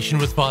consultation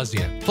with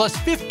Fawzia, plus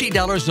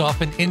 $50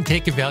 off an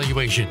intake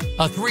evaluation,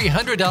 a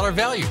 $300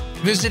 value.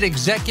 Visit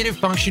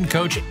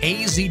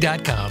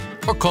executivefunctioncoachaz.com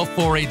or call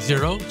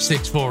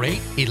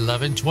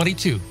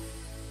 480-648-1122.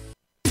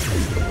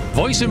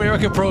 Voice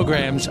America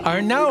programs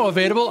are now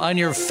available on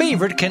your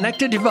favorite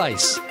connected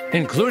device,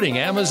 including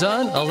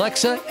Amazon,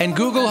 Alexa, and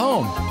Google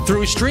Home.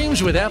 Through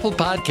streams with Apple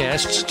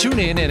Podcasts,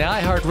 TuneIn, and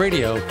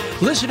iHeartRadio,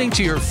 listening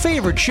to your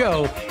favorite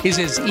show is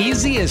as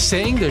easy as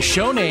saying the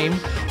show name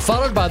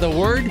followed by the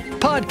word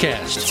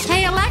podcast.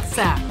 Hey,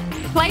 Alexa,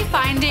 play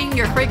Finding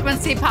Your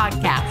Frequency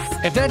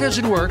podcast. If that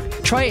doesn't work,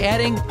 try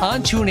adding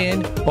on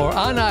TuneIn or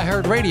on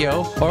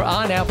iHeartRadio or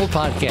on Apple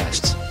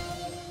Podcasts.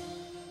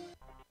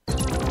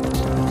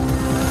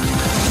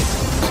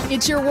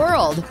 It's your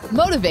world.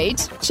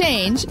 Motivate,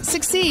 change,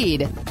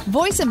 succeed.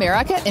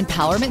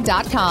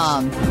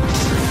 VoiceAmericaEmpowerment.com.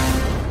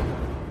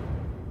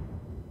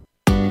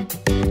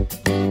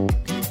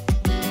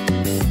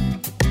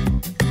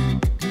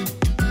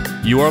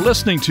 You are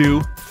listening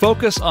to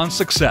Focus on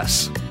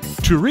Success.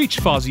 To reach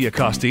Fawzia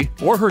Costi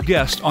or her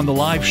guest on the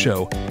live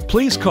show,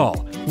 please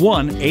call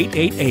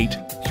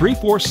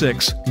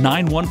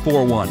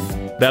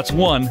 1-888-346-9141. That's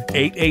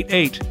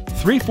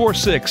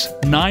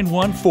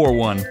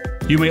 1-888-346-9141.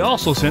 You may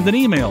also send an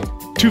email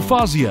to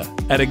Fawzia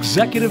at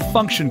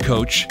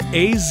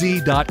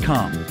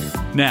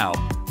executivefunctioncoachaz.com. Now,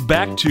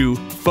 back to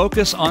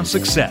Focus on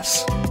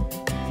Success.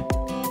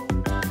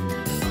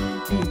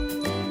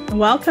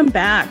 Welcome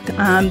back.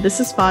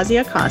 This is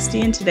Fawzia Costi,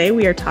 and today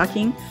we are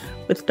talking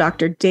with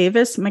Dr.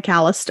 Davis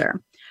McAllister.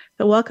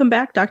 So welcome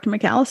back, Dr.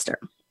 McAllister.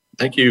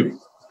 Thank you.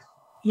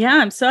 Yeah,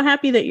 I'm so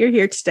happy that you're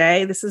here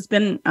today. This has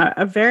been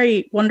a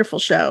very wonderful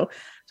show.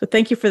 So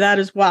thank you for that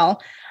as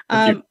well.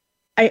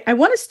 I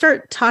want to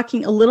start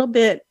talking a little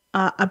bit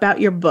about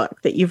your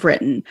book that you've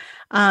written.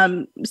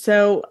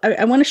 So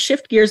I want to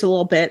shift gears a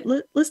little bit.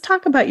 Let's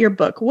talk about your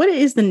book. What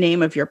is the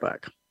name of your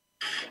book?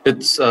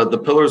 It's The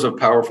Pillars of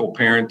Powerful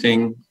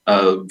Parenting.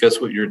 Guess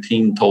what your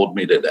team told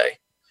me today?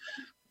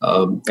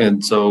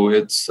 And so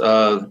it's,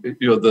 I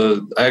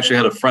actually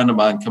had a friend of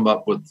mine come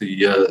up with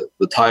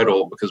the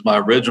title, because my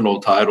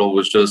original title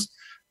was just,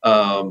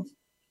 What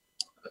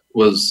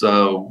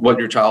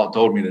Your Child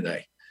Told Me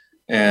Today.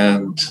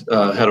 And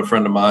had a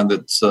friend of mine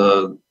that's,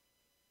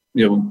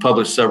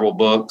 published several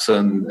books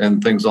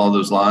and things along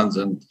those lines.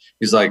 And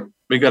he's like,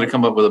 we got to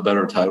come up with a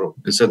better title.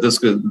 He said, this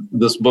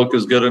book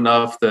is good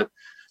enough that,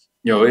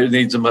 it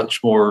needs a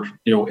much more,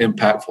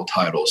 impactful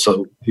title.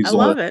 So he's I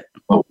love it.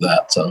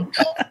 That. So.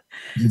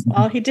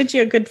 Well, he did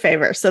you a good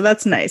favor. So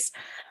that's nice.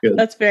 Good.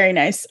 That's very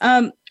nice.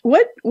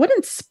 What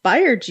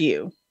inspired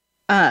you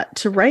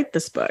to write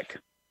this book?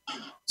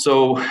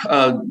 So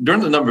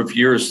during the number of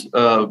years,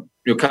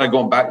 kind of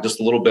going back just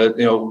a little bit,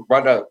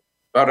 right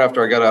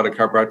after I got out of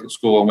chiropractic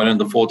school, I went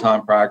into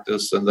full-time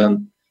practice. And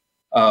then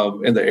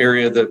in the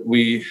area that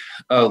we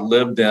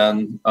lived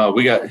in,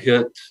 we got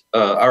hit,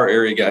 our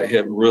area got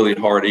hit really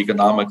hard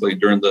economically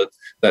during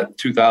that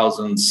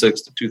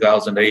 2006 to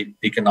 2008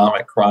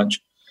 economic crunch.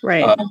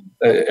 Right.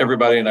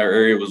 Everybody in our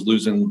area was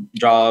losing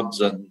jobs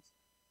and,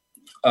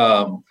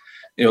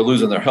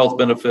 losing their health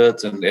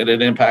benefits, and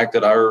it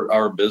impacted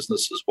our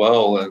business as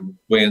well. And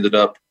we ended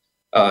up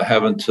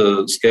having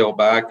to scale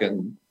back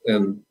and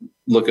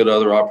look at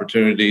other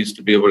opportunities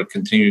to be able to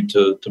continue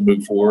to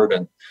move forward.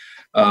 And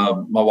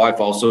my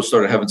wife also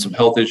started having some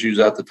health issues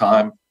at the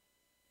time.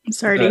 I'm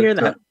sorry to hear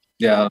that.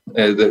 Yeah.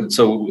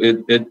 So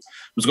it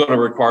was going to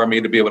require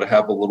me to be able to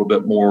have a little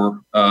bit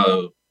more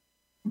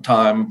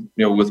time,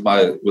 with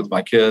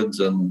my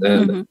kids and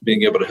mm-hmm.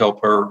 being able to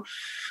help her.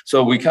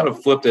 So we kind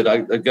of flipped it. I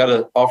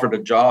got offered a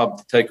job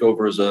to take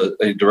over as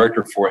a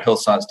director for a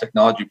health science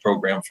technology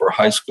program for a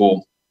high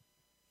school.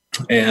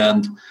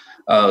 And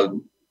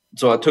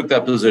so I took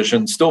that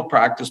position, still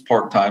practiced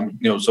part-time,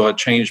 so I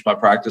changed my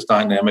practice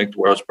dynamic to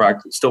where I was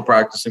still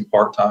practicing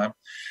part-time.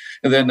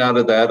 And then out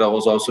of that, I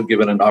was also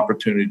given an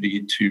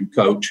opportunity to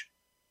coach.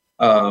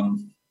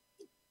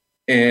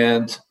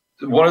 And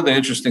one of the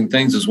interesting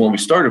things is when we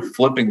started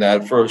flipping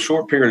that, for a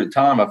short period of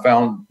time, I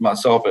found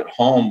myself at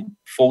home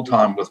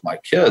full-time with my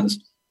kids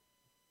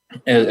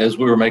as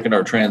we were making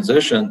our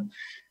transition.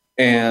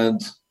 And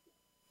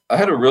I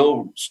had a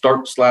real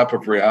stark slap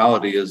of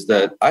reality, is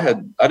that I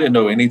didn't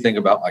know anything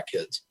about my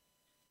kids.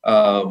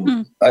 I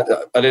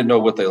didn't know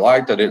what they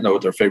liked. I didn't know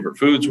what their favorite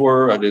foods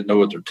were. I didn't know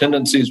what their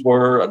tendencies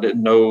were. I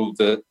didn't know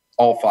that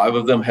all 5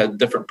 of them had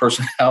different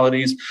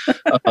personalities.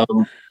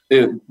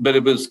 But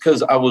it was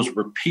because I was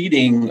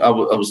repeating, I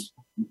was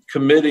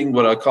committing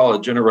what I call a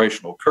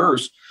generational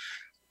curse.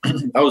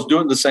 I was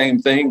doing the same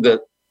thing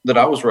that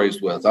I was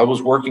raised with. I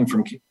was working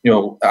from,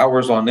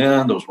 hours on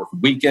end. I was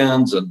working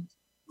weekends and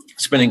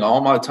spending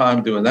all my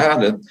time doing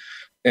that.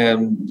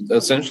 And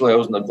essentially I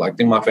was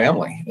neglecting my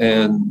family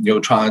and,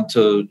 trying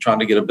to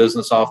get a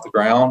business off the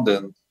ground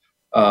and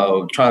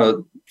trying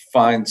to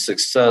find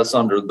success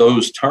under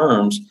those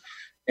terms.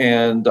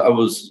 And I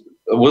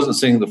wasn't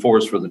seeing the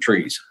forest for the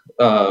trees.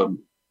 And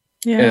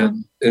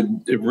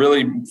it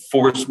really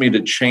forced me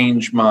to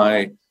change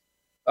my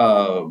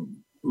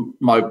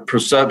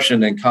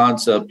perception and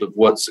concept of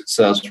what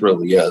success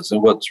really is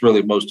and what's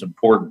really most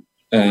important.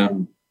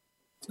 And,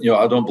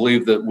 I don't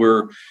believe that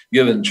we're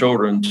giving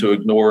children to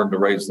ignore and to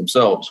raise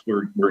themselves.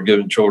 We're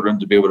giving children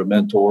to be able to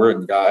mentor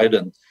and guide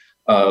and,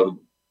 to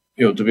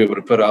be able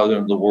to put out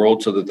into the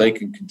world so that they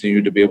can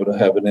continue to be able to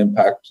have an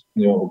impact,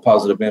 a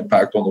positive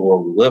impact on the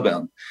world we live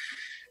in.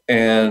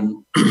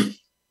 And,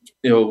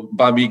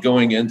 by me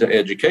going into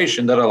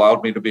education, that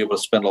allowed me to be able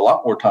to spend a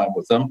lot more time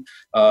with them.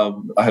 I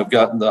have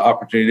gotten the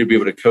opportunity to be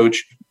able to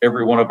coach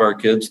every one of our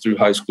kids through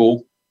high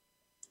school.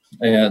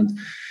 And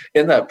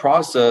in that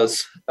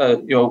process,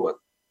 I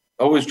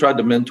always tried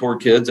to mentor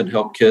kids and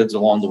help kids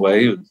along the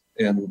way.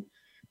 And,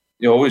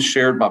 always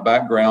shared my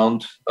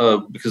background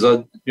because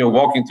I,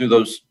 walking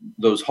through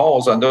those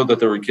halls, I know that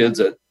there were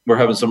kids were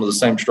having some of the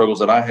same struggles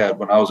that I had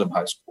when I was in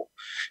high school.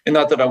 And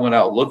not that I went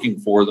out looking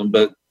for them,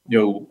 but,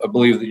 I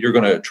believe that you're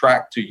going to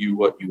attract to you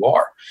what you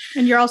are.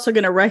 And you're also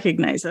going to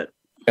recognize it.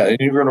 Yeah, and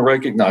you're going to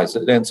recognize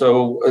it. And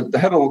so I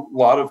had a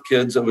lot of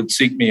kids that would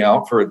seek me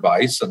out for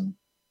advice and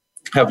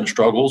having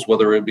struggles,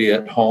 whether it be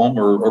at home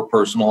or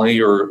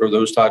personally or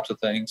those types of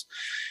things.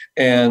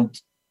 And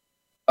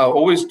I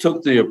always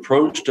took the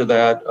approach to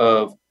that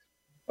of,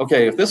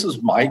 okay, if this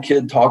is my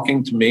kid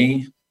talking to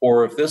me,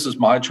 or if this is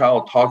my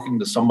child talking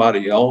to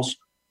somebody else,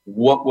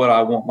 what would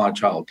I want my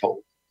child told?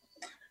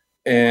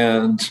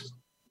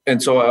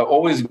 And so I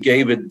always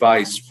gave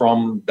advice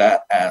from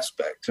that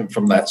aspect and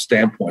from that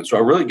standpoint. So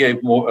I really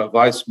gave more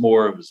advice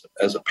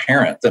as a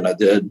parent than I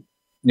did,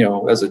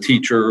 as a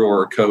teacher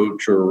or a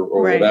coach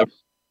or right. whatever.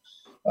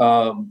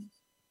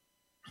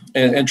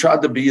 And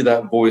tried to be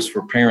that voice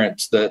for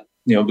parents that,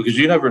 because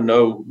you never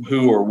know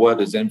who or what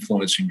is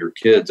influencing your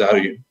kids out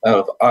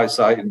of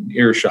eyesight and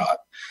earshot.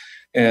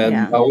 And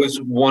I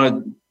always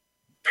wanted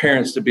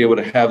parents to be able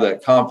to have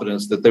that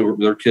confidence that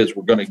their kids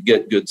were going to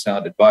get good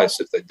sound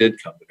advice if they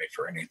did come to me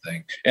for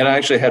anything. And I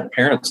actually had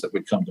parents that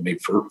would come to me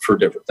for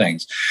different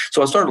things.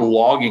 So I started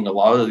logging a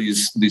lot of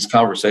these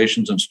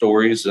conversations and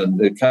stories,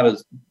 and it kind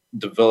of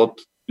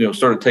developed,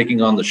 started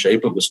taking on the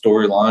shape of a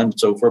storyline.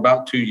 So for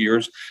about 2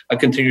 years, I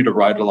continued to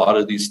write a lot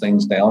of these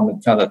things down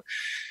and kind of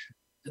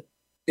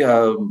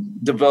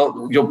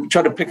develop,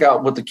 try to pick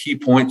out what the key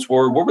points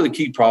were. What were the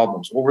key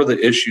problems? What were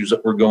the issues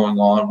that were going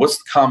on? What's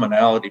the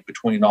commonality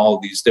between all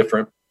of these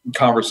different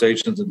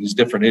conversations and these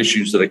different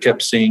issues that I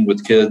kept seeing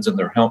with kids and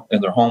their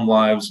home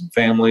lives and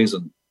families?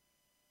 And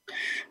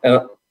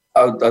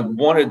I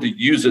wanted to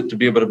use it to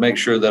be able to make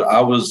sure that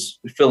I was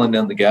filling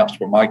in the gaps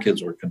where my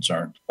kids were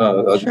concerned.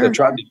 I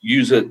tried to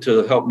use it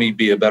to help me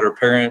be a better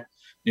parent.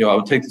 I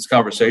would take these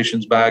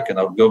conversations back, and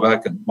I would go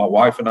back, and my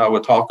wife and I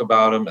would talk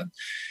about them, and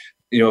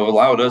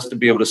allowed us to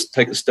be able to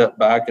take a step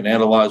back and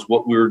analyze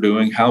what we were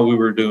doing, how we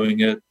were doing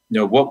it,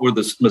 what were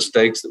the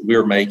mistakes that we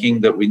were making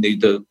that we need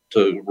to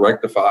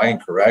rectify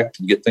and correct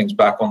and get things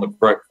back on the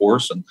correct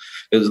course, and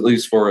at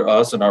least for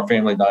us and our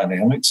family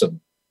dynamics.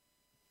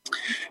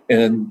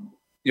 And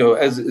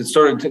as it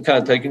started kind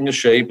of taking a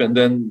shape, and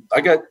then I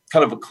got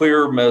kind of a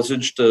clear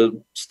message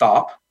to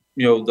stop,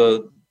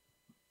 the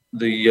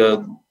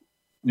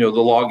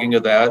logging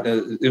of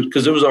that,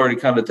 because it was already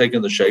kind of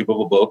taking the shape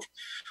of a book.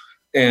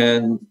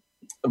 And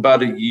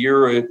about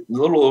a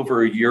little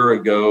over a year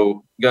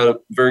ago, got a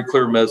very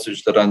clear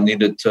message that I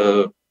needed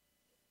to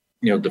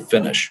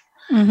finish.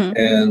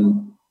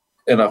 Mm-hmm.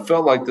 And I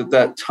felt like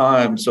that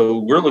time, so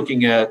we're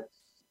looking at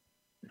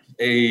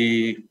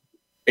a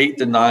 8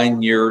 to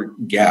 9 year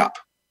gap.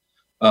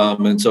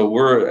 And so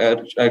we're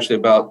at actually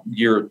about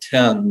year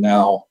 10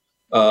 now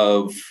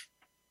of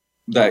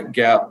that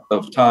gap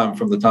of time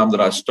from the time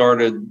that I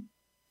started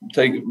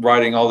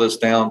writing all this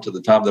down to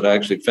the time that I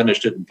actually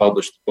finished it and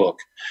published the book.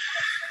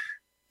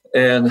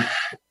 And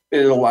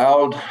it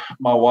allowed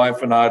my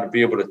wife and I to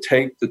be able to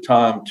take the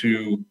time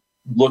to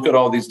look at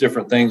all these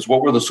different things.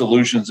 What were the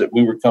solutions that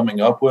we were coming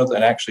up with,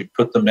 and actually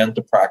put them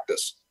into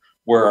practice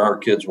where our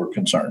kids were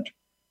concerned,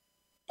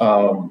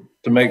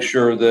 to make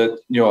sure that,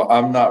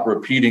 I'm not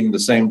repeating the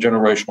same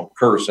generational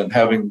curse and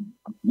having,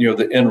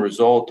 the end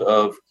result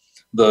of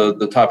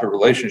the type of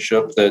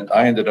relationship that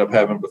I ended up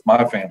having with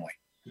my family.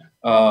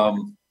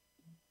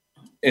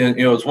 And,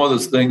 it's one of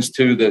those things,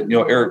 too, that,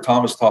 Eric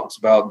Thomas talks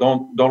about.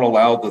 Don't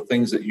allow the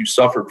things that you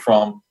suffered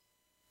from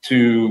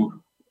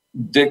to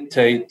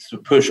dictate, to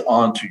push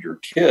on to your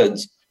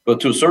kids.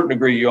 But to a certain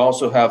degree, you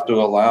also have to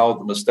allow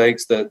the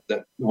mistakes that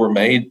were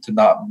made to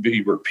not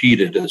be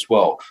repeated as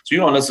well. So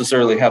you don't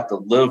necessarily have to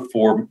live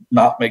for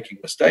not making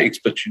mistakes,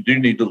 but you do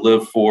need to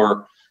live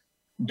for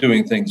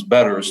doing things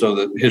better so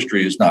that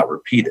history is not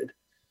repeated.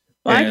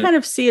 Well, I kind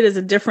of see it as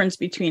a difference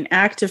between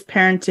active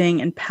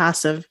parenting and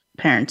passive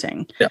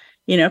parenting. Yeah.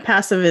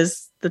 Passive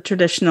is the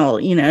traditional,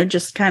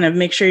 just kind of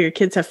make sure your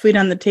kids have food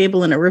on the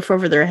table and a roof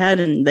over their head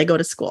and they go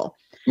to school.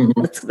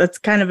 Mm-hmm. That's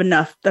kind of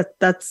enough.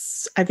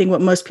 That's, I think,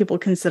 what most people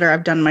consider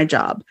I've done my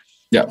job.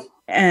 Yeah.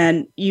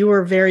 And you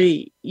were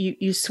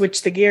you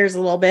switched the gears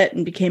a little bit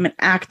and became an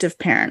active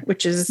parent,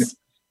 which is,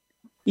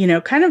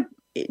 kind of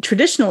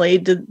traditionally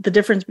the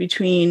difference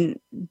between,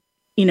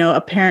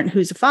 a parent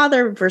who's a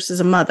father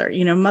versus a mother.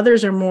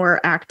 Mothers are more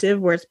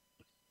active, whereas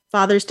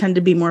fathers tend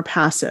to be more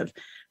passive.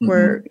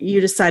 Where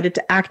you decided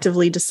to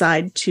actively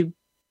decide to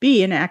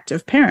be an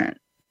active parent.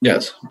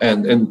 Yes.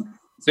 And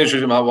it's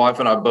interesting, my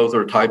wife and I both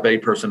are type A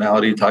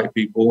personality type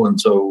people.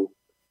 And so,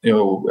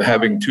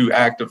 having two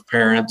active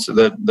parents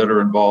that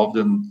are involved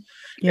and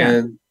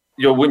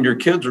when your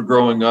kids are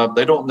growing up,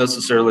 they don't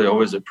necessarily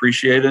always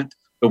appreciate it.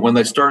 But when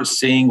they start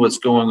seeing what's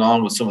going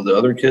on with some of the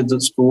other kids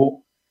at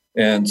school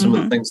and some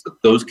of the things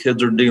that those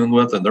kids are dealing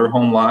with in their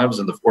home lives,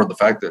 and the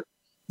fact that,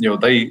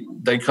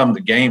 they come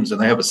to games and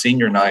they have a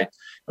senior night,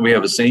 and we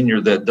have a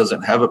senior that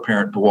doesn't have a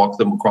parent to walk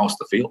them across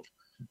the field.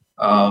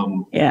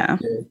 And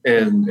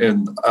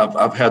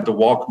I've had to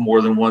walk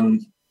more than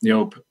one,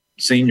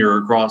 senior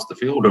across the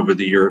field over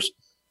the years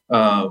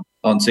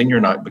on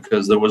senior night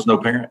because there was no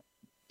parent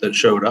that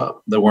showed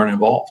up that weren't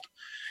involved.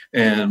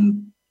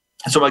 And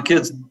so my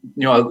kids,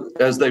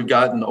 as they've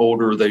gotten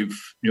older, they've,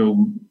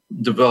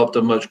 developed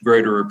a much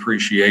greater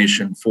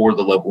appreciation for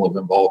the level of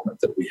involvement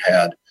that we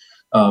had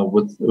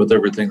with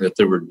everything that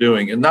they were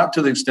doing. And not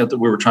to the extent that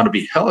we were trying to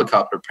be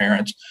helicopter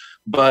parents,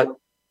 but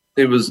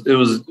it was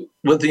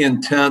with the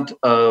intent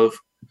of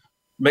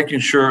making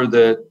sure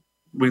that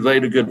we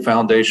laid a good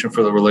foundation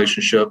for the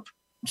relationship,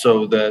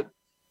 so that,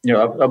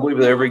 I believe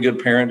that every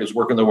good parent is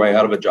working their way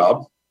out of a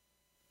job.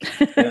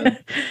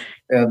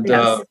 And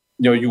yes.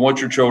 You want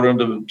your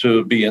children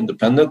to be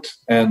independent,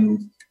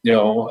 and,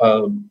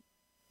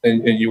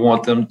 and you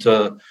want them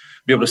to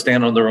be able to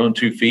stand on their own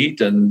 2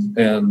 feet and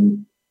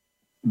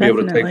be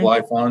able to take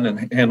life on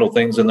and handle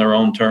things in their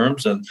own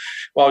terms. And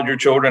while your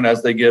children,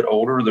 as they get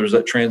older, there's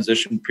that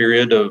transition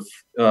period of,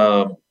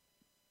 as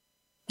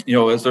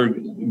they're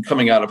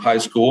coming out of high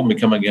school and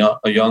becoming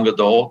a young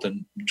adult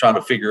and trying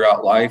to figure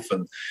out life.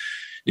 And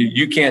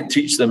you can't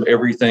teach them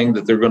everything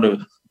that they're going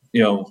to,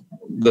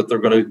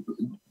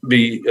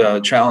 be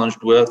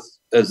challenged with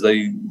as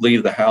they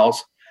leave the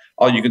house.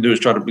 All you can do is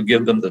try to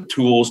give them the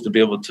tools to be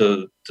able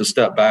to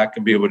step back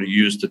and be able to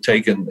use to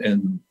take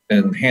and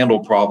handle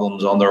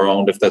problems on their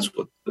own if that's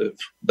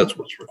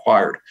what's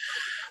required.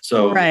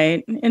 So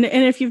right. And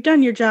if you've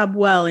done your job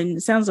well, and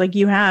it sounds like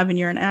you have, and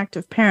you're an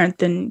active parent,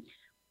 then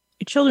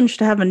your children should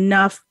have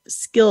enough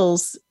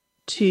skills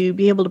to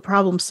be able to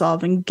problem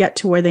solve and get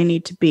to where they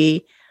need to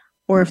be.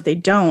 Or if they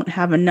don't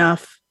have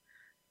enough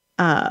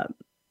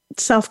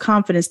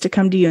self-confidence to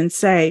come to you and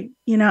say,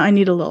 I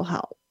need a little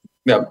help.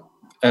 Yeah.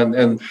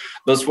 And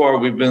thus far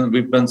we've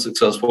been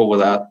successful with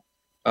that.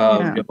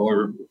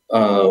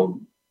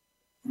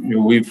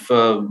 We've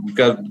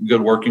got a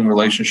good working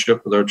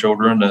relationship with our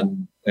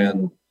children,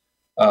 and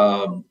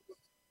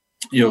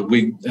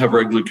we have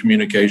regular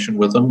communication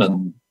with them,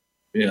 and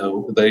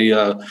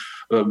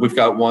we've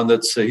got one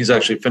he's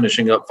actually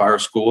finishing up fire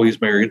school. He's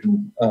married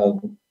and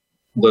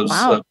lives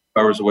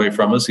hours away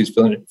from us. He's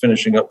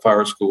finishing up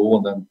fire school,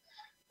 and then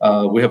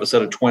we have a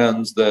set of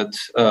twins that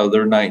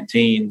they're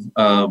 19.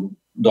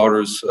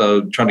 Daughter's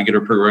trying to get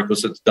her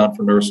prerequisites done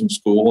for nursing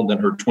school, and then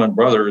her twin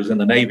brother is in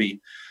the Navy,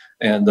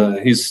 and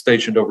he's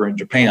stationed over in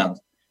Japan.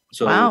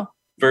 So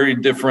very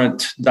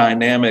different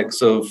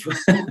dynamics of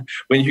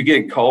when you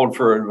get called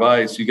for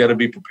advice, you got to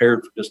be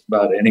prepared for just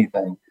about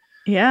anything.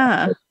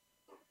 Yeah,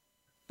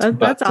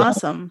 that's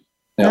awesome.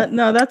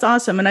 That's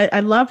awesome, and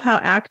I love how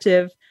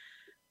active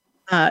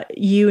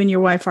you and your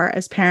wife are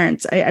as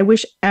parents. I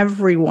wish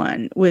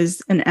everyone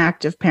was an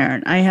active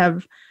parent.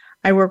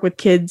 I work with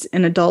kids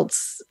and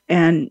adults,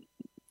 and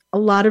a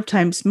lot of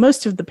times,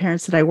 most of the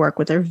parents that I work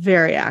with are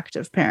very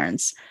active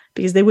parents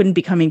because they wouldn't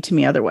be coming to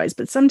me otherwise.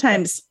 But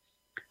sometimes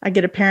I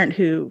get a parent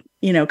who,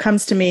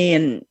 comes to me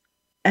and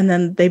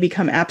then they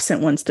become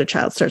absent once their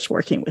child starts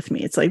working with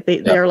me. It's like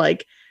they're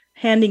like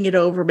handing it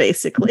over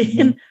basically. Mm-hmm.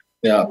 And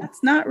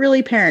that's not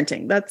really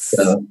parenting. That's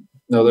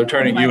no, they're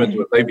turning you into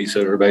a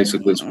babysitter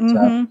basically. Is what's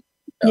happening.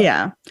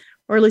 Yeah.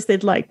 Or at least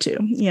they'd like to.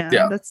 Yeah.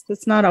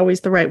 That's not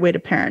always the right way to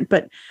parent,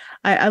 but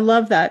I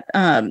love that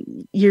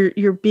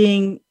you're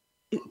being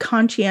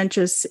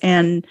conscientious,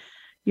 and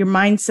your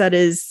mindset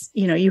is,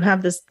 you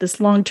have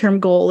this long-term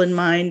goal in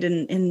mind,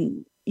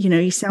 and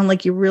you sound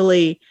like you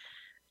really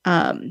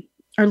are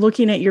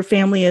looking at your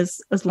family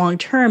as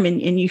long-term,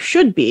 and you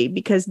should be,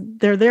 because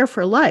they're there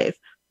for life.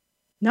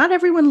 Not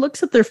everyone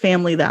looks at their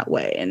family that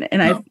way,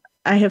 and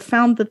I have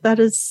found that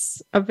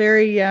is a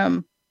very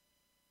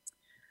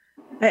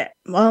at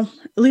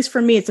least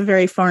for me, it's a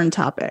very foreign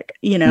topic.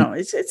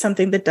 It's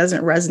something that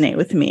doesn't resonate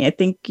with me. I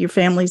think your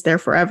family's there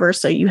forever,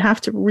 so you have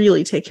to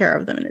really take care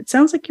of them. And it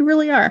sounds like you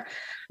really are.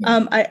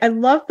 I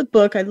love the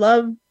book. I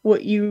love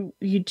what you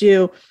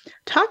do.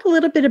 Talk a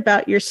little bit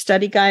about your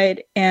study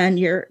guide and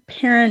your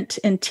parent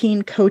and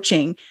teen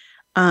coaching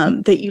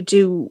that you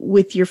do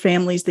with your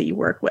families that you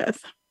work with.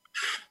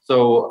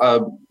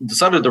 So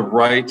decided to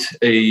write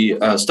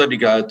a study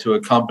guide to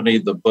accompany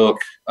the book.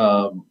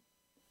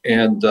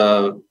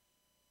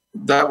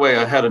 That way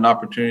I had an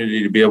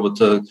opportunity to be able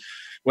to,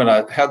 when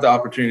I had the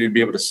opportunity to be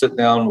able to sit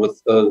down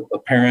with a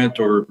parent,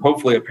 or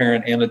hopefully a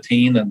parent and a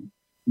teen, and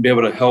be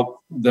able to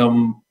help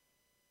them,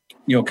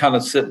 kind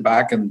of sit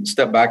back and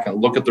step back and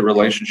look at the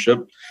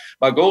relationship.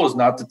 My goal is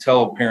not to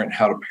tell a parent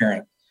how to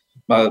parent.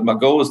 My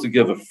goal is to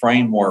give a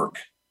framework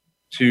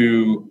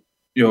to,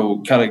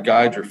 kind of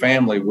guide your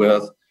family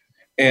with.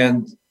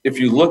 And if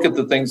you look at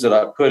the things that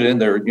I put in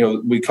there,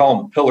 we call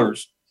them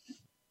pillars.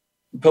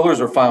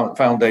 Pillars are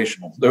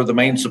foundational. They're the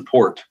main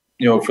support,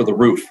 for the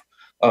roof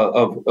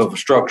of a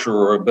structure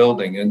or a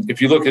building. And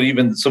if you look at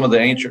even some of the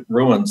ancient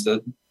ruins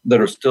that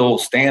are still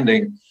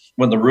standing,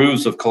 when the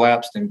roofs have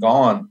collapsed and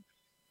gone,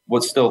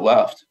 what's still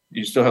left?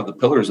 You still have the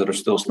pillars that are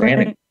still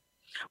standing.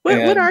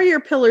 Right. What are your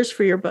pillars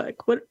for your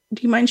book?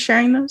 Do you mind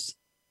sharing those?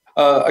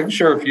 I can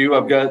share a few.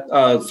 I've got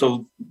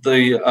so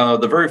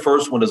the very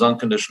first one is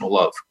unconditional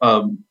love.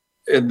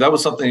 And that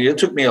was something, it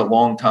took me a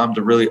long time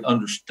to really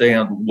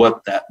understand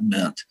what that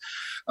meant,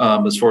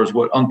 as far as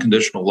what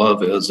unconditional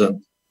love is.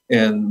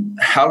 And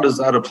how does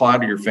that apply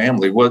to your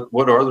family? What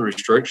are the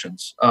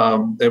restrictions?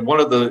 And one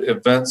of the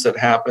events that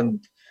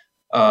happened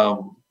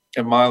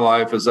in my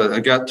life is I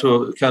got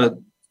to kind of,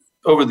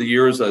 over the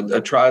years, I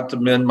tried to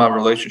mend my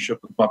relationship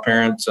with my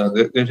parents, and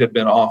it had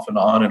been off and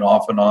on and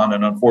off and on.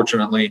 And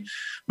unfortunately,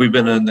 we've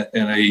been in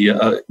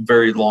a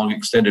very long,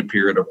 extended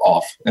period of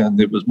off, and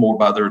it was more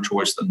by their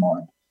choice than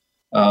mine.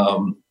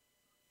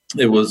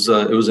 It was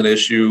an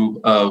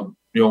issue.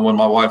 When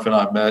my wife and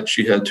I met,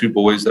 she had 2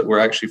 boys that were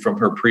actually from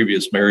her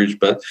previous marriage.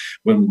 But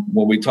when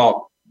we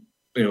talk,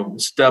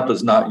 step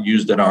is not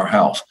used in our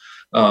house.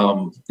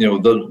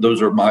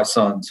 Those are my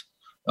sons.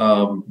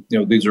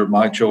 These are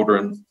my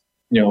children.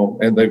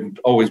 And they've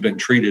always been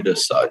treated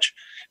as such.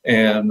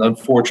 And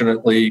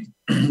unfortunately,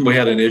 we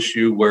had an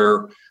issue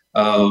where,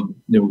 my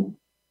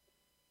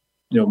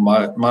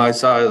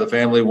side of the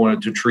family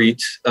wanted to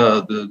treat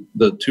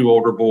the 2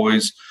 older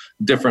boys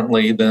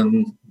differently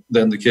than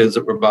the kids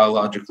that were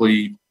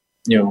biologically,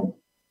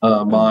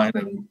 mine.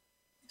 And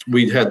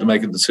we had to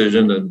make a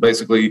decision, and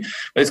basically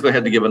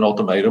had to give an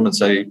ultimatum and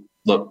say,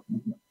 look,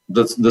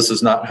 this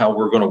is not how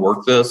we're going to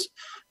work this.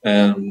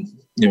 And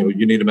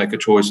you need to make a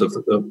choice of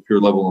your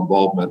level of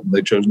involvement. And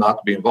they chose not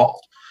to be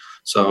involved.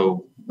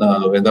 So,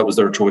 and that was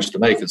their choice to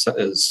make. As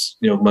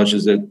much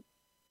as it,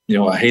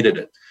 I hated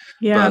it.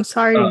 Yeah, but I'm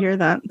sorry to hear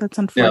that. That's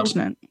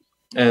unfortunate.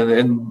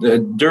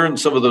 And during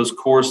some of those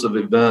course of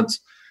events,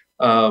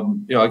 I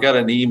got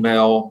an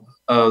email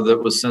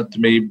that was sent to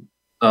me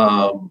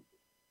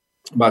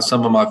by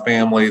some of my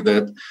family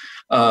that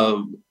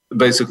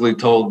basically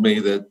told me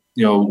that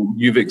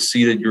you've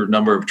exceeded your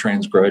number of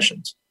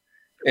transgressions.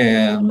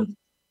 And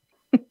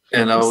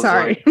I was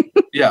sorry. like,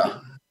 yeah.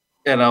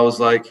 And I was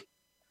like,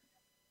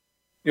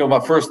 my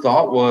first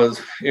thought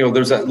was,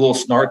 there's that little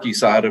snarky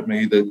side of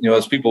me that,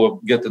 as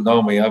people get to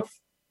know me, I've,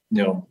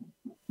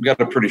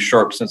 got a pretty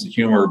sharp sense of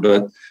humor,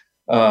 but,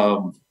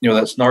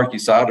 that snarky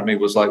side of me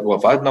was like, well,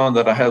 if I'd known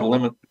that I had a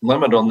limit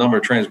on number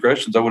of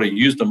transgressions, I would have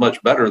used them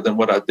much better than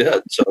what I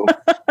did. So,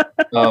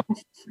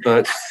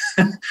 but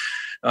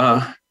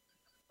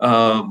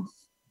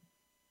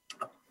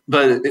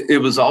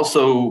it was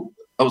also,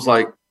 I was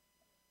like,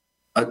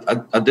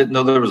 I didn't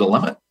know there was a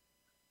limit.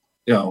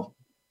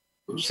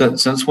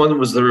 Since when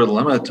was there a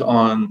limit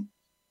on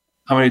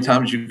how many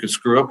times you could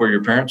screw up where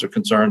your parents are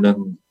concerned,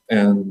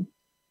 and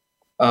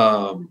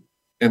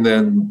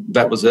then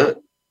that was it.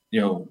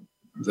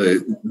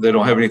 They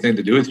don't have anything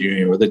to do with you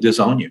anymore. They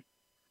disown you.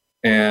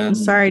 And I'm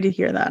sorry to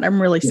hear that.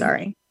 I'm really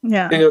sorry.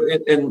 Yeah.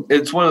 And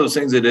it's one of those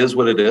things. It is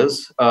what it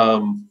is.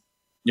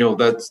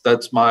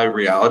 That's my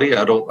reality.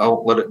 I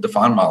don't let it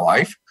define my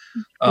life.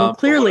 Well,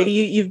 clearly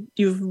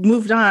you've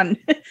moved on.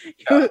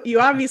 You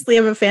obviously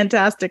have a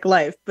fantastic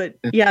life, but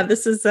yeah,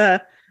 this is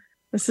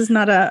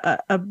not a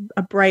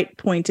bright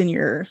point in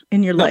your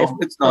life. No,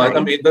 it's not.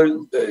 I mean,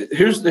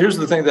 here's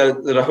the thing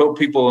that I hope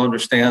people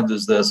understand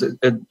is this.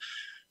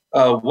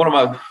 One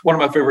of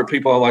my favorite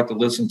people I like to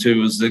listen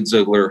to is Zig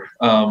Ziglar,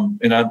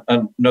 and I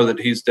know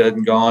that he's dead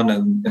and gone,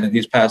 and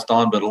he's passed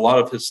on. But a lot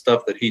of his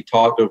stuff that he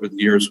taught over the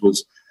years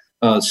was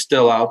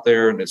still out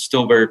there, and it's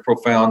still very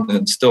profound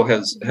and still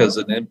has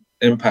an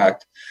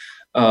impact.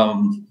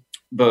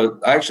 But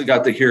I actually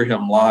got to hear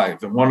him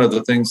live, and one of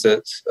the things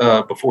that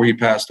before he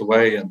passed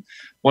away, and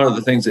one of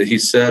the things that he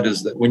said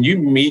is that when you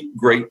meet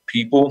great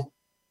people,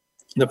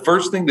 the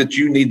first thing that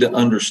you need to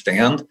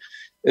understand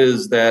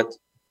is that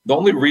the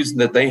only reason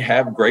that they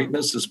have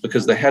greatness is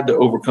because they had to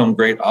overcome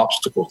great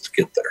obstacles to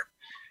get there.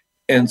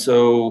 And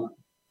so,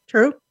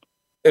 true.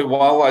 And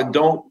while I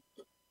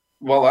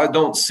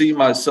don't see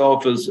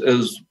myself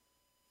as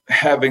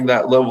having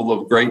that level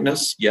of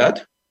greatness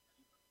yet,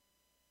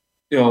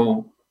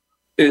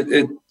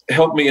 it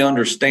helped me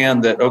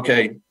understand that,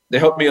 okay, they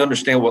helped me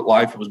understand what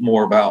life was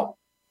more about.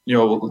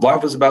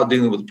 Life is about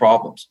dealing with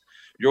problems.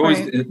 You're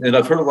always, right. And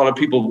I've heard a lot of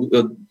people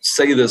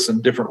say this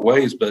in different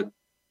ways, but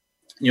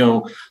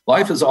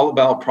life is all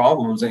about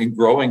problems and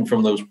growing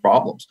from those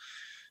problems.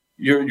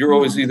 You're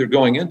always either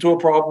going into a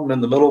problem,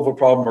 in the middle of a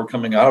problem, or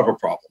coming out of a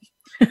problem.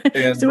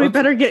 And so we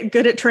better get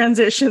good at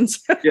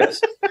transitions. Yes.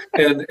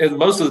 And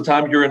most of the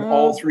time you're in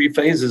all 3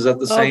 phases at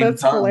the same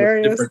time,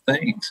 hilarious. With different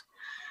things.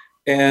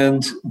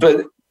 And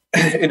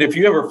if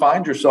you ever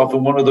find yourself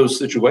in one of those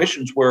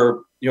situations where,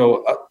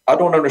 I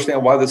don't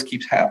understand why this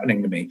keeps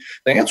happening to me,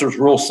 the answer is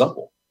real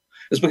simple.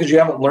 It's because you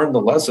haven't learned the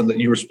lesson that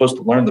you were supposed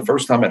to learn the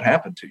first time it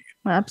happened to you.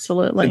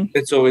 Absolutely.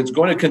 And so it's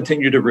going to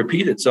continue to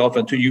repeat itself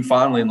until you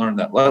finally learn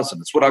that lesson.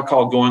 It's what I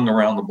call going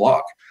around the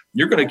block.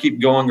 You're going to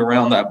keep going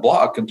around that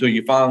block until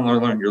you finally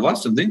learn your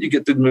lesson. Then you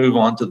get to move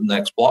on to the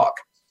next block.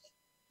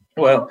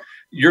 Well,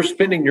 you're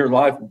spending your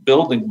life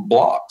building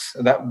blocks,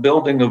 and that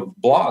building of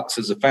blocks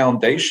is a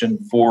foundation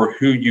for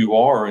who you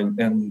are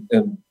and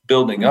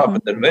building up.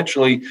 And then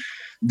eventually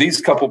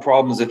these couple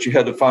problems that you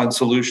had to find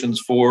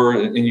solutions for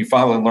and you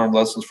finally learn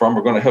lessons from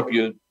are going to help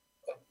you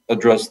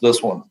address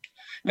this one.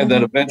 And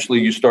then eventually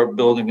you start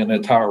building an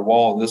entire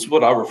wall. And this is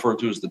what I refer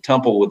to as the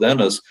temple within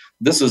us.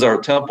 This is our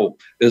temple,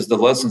 is the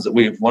lessons that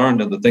we have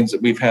learned and the things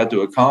that we've had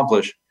to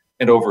accomplish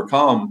and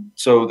overcome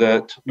so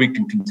that we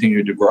can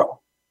continue to grow.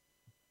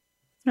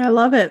 I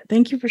love it.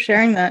 Thank you for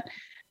sharing that.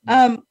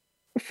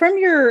 From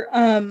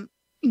your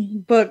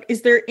book,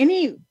 is there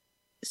any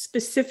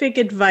specific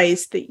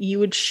advice that you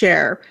would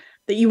share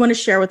that you want to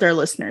share with our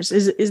listeners?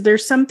 Is there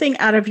something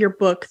out of your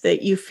book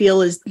that you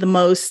feel is the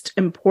most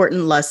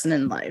important lesson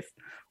in life,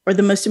 or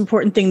the most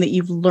important thing that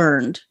you've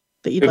learned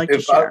that you'd like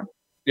to share?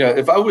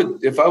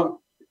 If I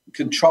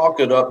could chalk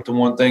it up to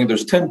one thing,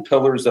 there's 10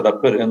 pillars that I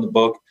put in the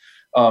book.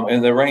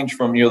 And they range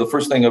from, the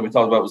first thing that we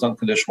talked about was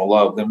unconditional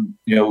love. Then,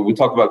 we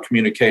talk about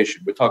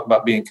communication. We talk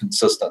about being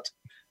consistent.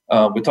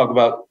 We talk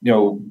about,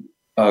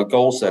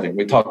 goal setting.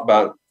 We talk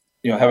about,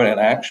 having an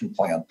action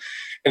plan.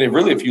 And it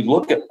really, if you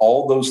look at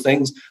all those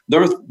things,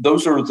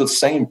 those are the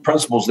same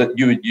principles that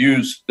you would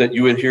use, that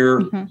you would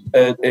hear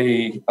at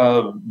a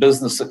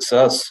business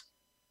success,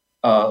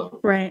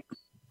 lecture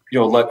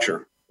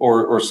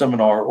or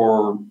seminar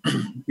or,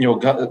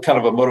 kind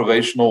of a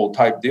motivational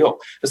type deal.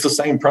 It's the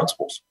same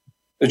principles.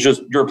 It's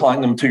just you're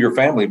applying them to your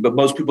family, but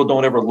most people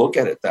don't ever look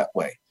at it that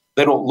way.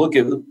 They don't look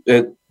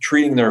at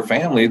treating their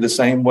family the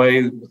same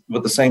way,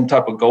 with the same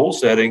type of goal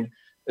setting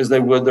as they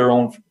would their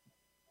own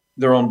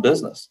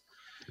business.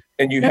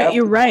 And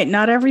you're right.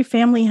 Not every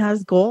family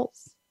has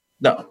goals.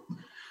 No.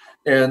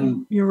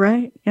 And you're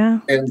right.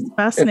 Yeah. And it's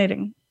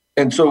fascinating.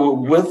 And so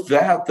with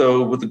that,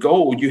 though, with the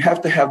goal, you have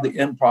to have the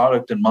end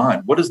product in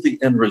mind. What is the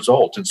end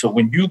result? And so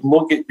when you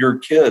look at your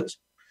kids,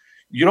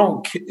 you're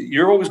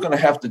always going to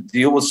have to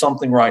deal with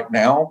something right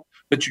now,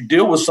 but you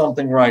deal with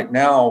something right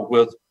now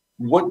with,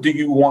 what do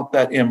you want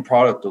that end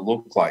product to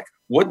look like?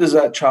 What does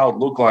that child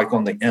look like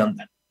on the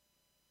end?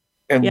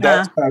 And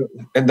that's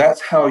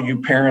how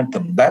you parent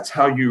them. That's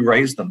how you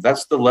raise them.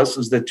 That's the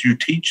lessons that you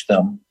teach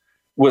them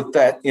with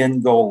that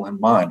end goal in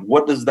mind.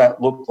 What does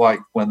that look like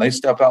when they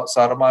step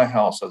outside of my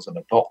house as an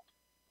adult?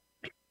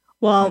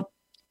 Well,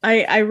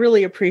 I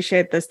really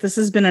appreciate this. This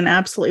has been an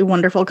absolutely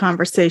wonderful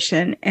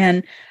conversation.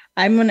 And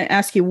I'm going to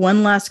ask you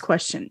one last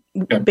question.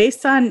 Okay.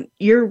 Based on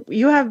you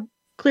have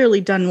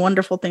clearly done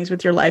wonderful things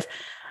with your life,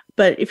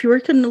 but if you were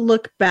going to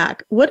look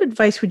back, what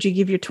advice would you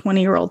give your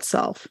 20-year-old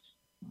self?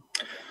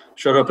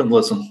 Shut up and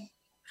listen.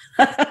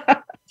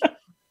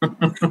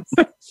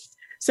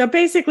 So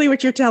basically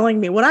what you're telling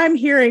me, what I'm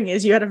hearing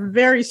is you had a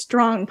very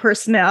strong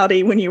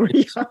personality when you were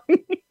young.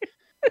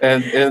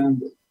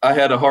 and I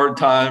had a hard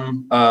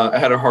time. I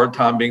had a hard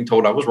time being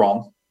told I was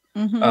wrong.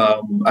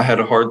 Mm-hmm. I had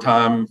a hard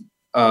time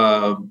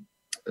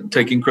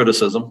taking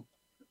criticism.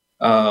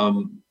 I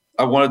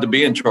wanted to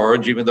be in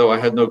charge, even though I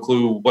had no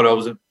clue what I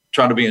was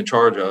trying to be in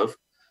charge of.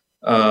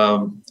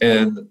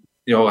 And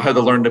I had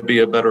to learn to be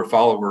a better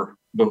follower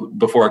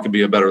before I could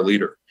be a better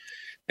leader.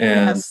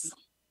 And yes.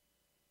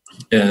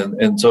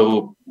 and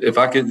so if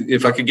I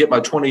could get my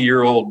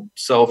 20-year-old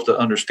self to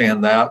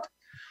understand that,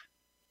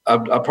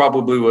 I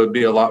probably would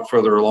be a lot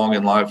further along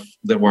in life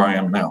than where I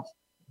am now.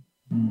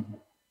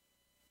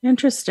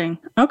 Interesting.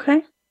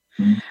 Okay.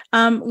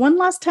 One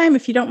last time,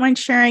 if you don't mind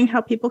sharing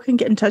how people can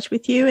get in touch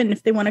with you, and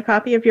if they want a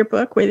copy of your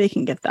book, where they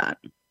can get that.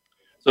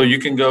 So you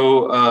can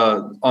go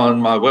on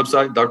my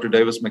website,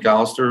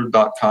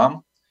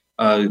 drdavismcallister.com.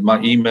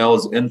 My email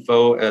is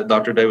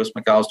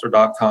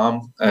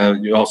info@drdavismcallister.com.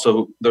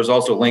 There's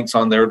also links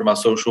on there to my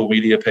social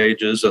media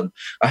pages, and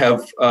I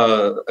have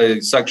a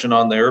section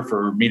on there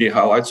for media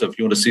highlights. So if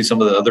you want to see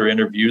some of the other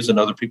interviews and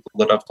other people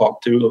that I've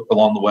talked to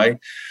along the way,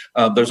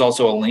 there's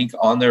also a link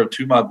on there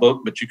to my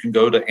book. But you can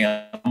go to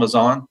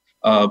Amazon,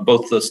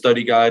 both the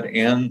study guide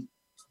and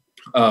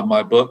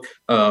my book,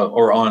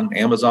 or on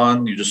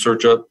Amazon. You just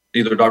search up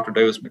either Dr.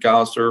 Davis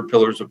McAllister,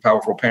 Pillars of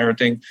Powerful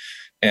Parenting,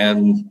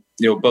 and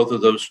both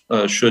of those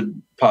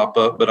should pop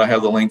up, but I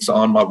have the links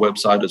on my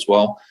website as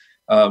well.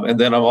 And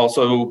then I'm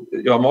also,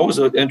 I'm always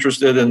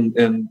interested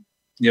in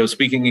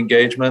speaking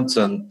engagements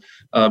and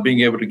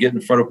being able to get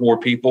in front of more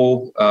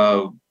people.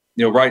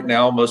 Right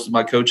now, most of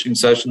my coaching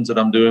sessions that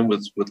I'm doing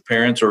with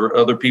parents or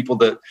other people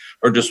that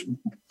are just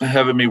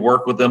having me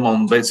work with them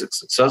on basic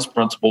success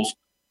principles.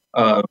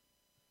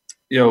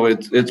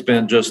 It's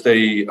been just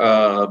a,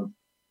 kind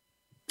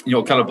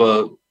of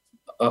a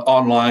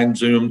online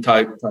Zoom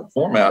type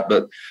format,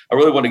 but I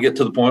really want to get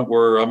to the point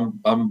where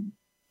I'm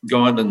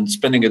going and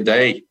spending a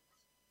day,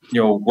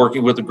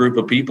 working with a group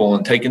of people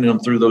and taking them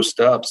through those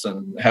steps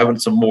and having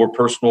some more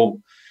personal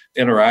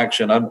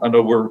interaction. I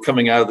know we're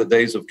coming out of the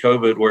days of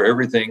COVID where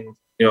everything,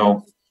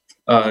 and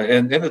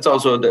it's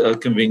also a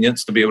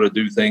convenience to be able to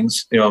do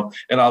things,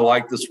 and I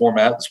like this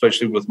format,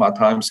 especially with my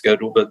time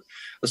schedule, but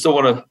I still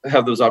want to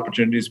have those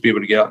opportunities to be able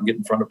to get out and get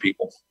in front of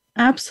people.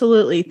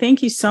 Absolutely.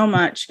 Thank you so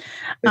much.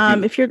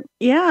 If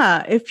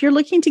you're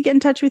looking to get in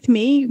touch with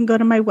me, you can go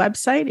to my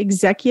website,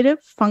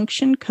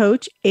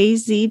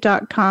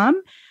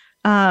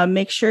 executivefunctioncoachaz.com.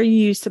 Make sure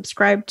you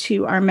subscribe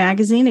to our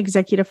magazine,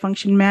 Executive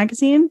Function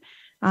Magazine.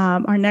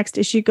 Our next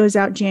issue goes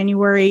out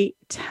January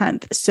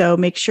 10th. So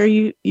make sure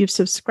you've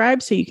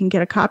subscribed so you can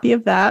get a copy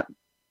of that.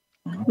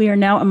 We are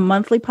now a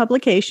monthly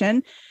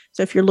publication.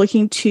 So if you're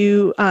looking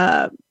to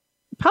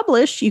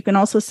publish, you can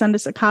also send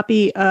us a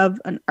copy of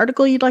an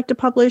article you'd like to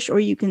publish, or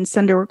you can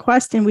send a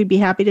request and we'd be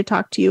happy to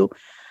talk to you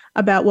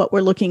about what we're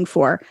looking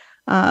for.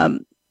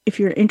 If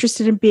you're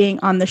interested in being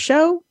on the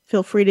show,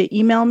 feel free to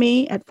email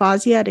me at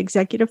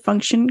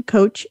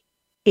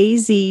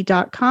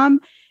fazia@executivefunctioncoachaz.com,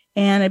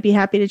 and I'd be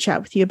happy to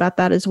chat with you about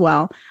that as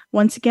well.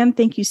 Once again,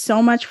 thank you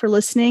so much for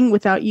listening.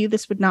 Without you,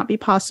 this would not be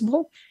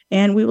possible,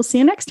 and we will see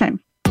you next time.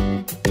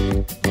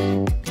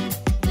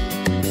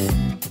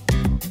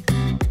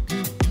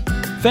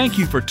 Thank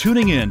you for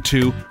tuning in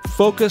to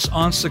Focus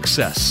on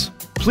Success.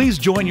 Please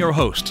join your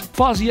host,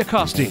 Fazia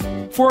Costi,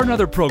 for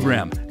another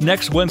program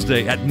next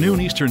Wednesday at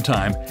noon Eastern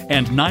Time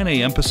and 9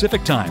 a.m.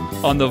 Pacific Time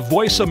on the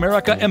Voice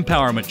America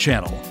Empowerment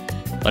Channel.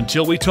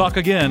 Until we talk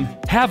again,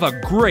 have a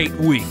great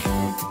week.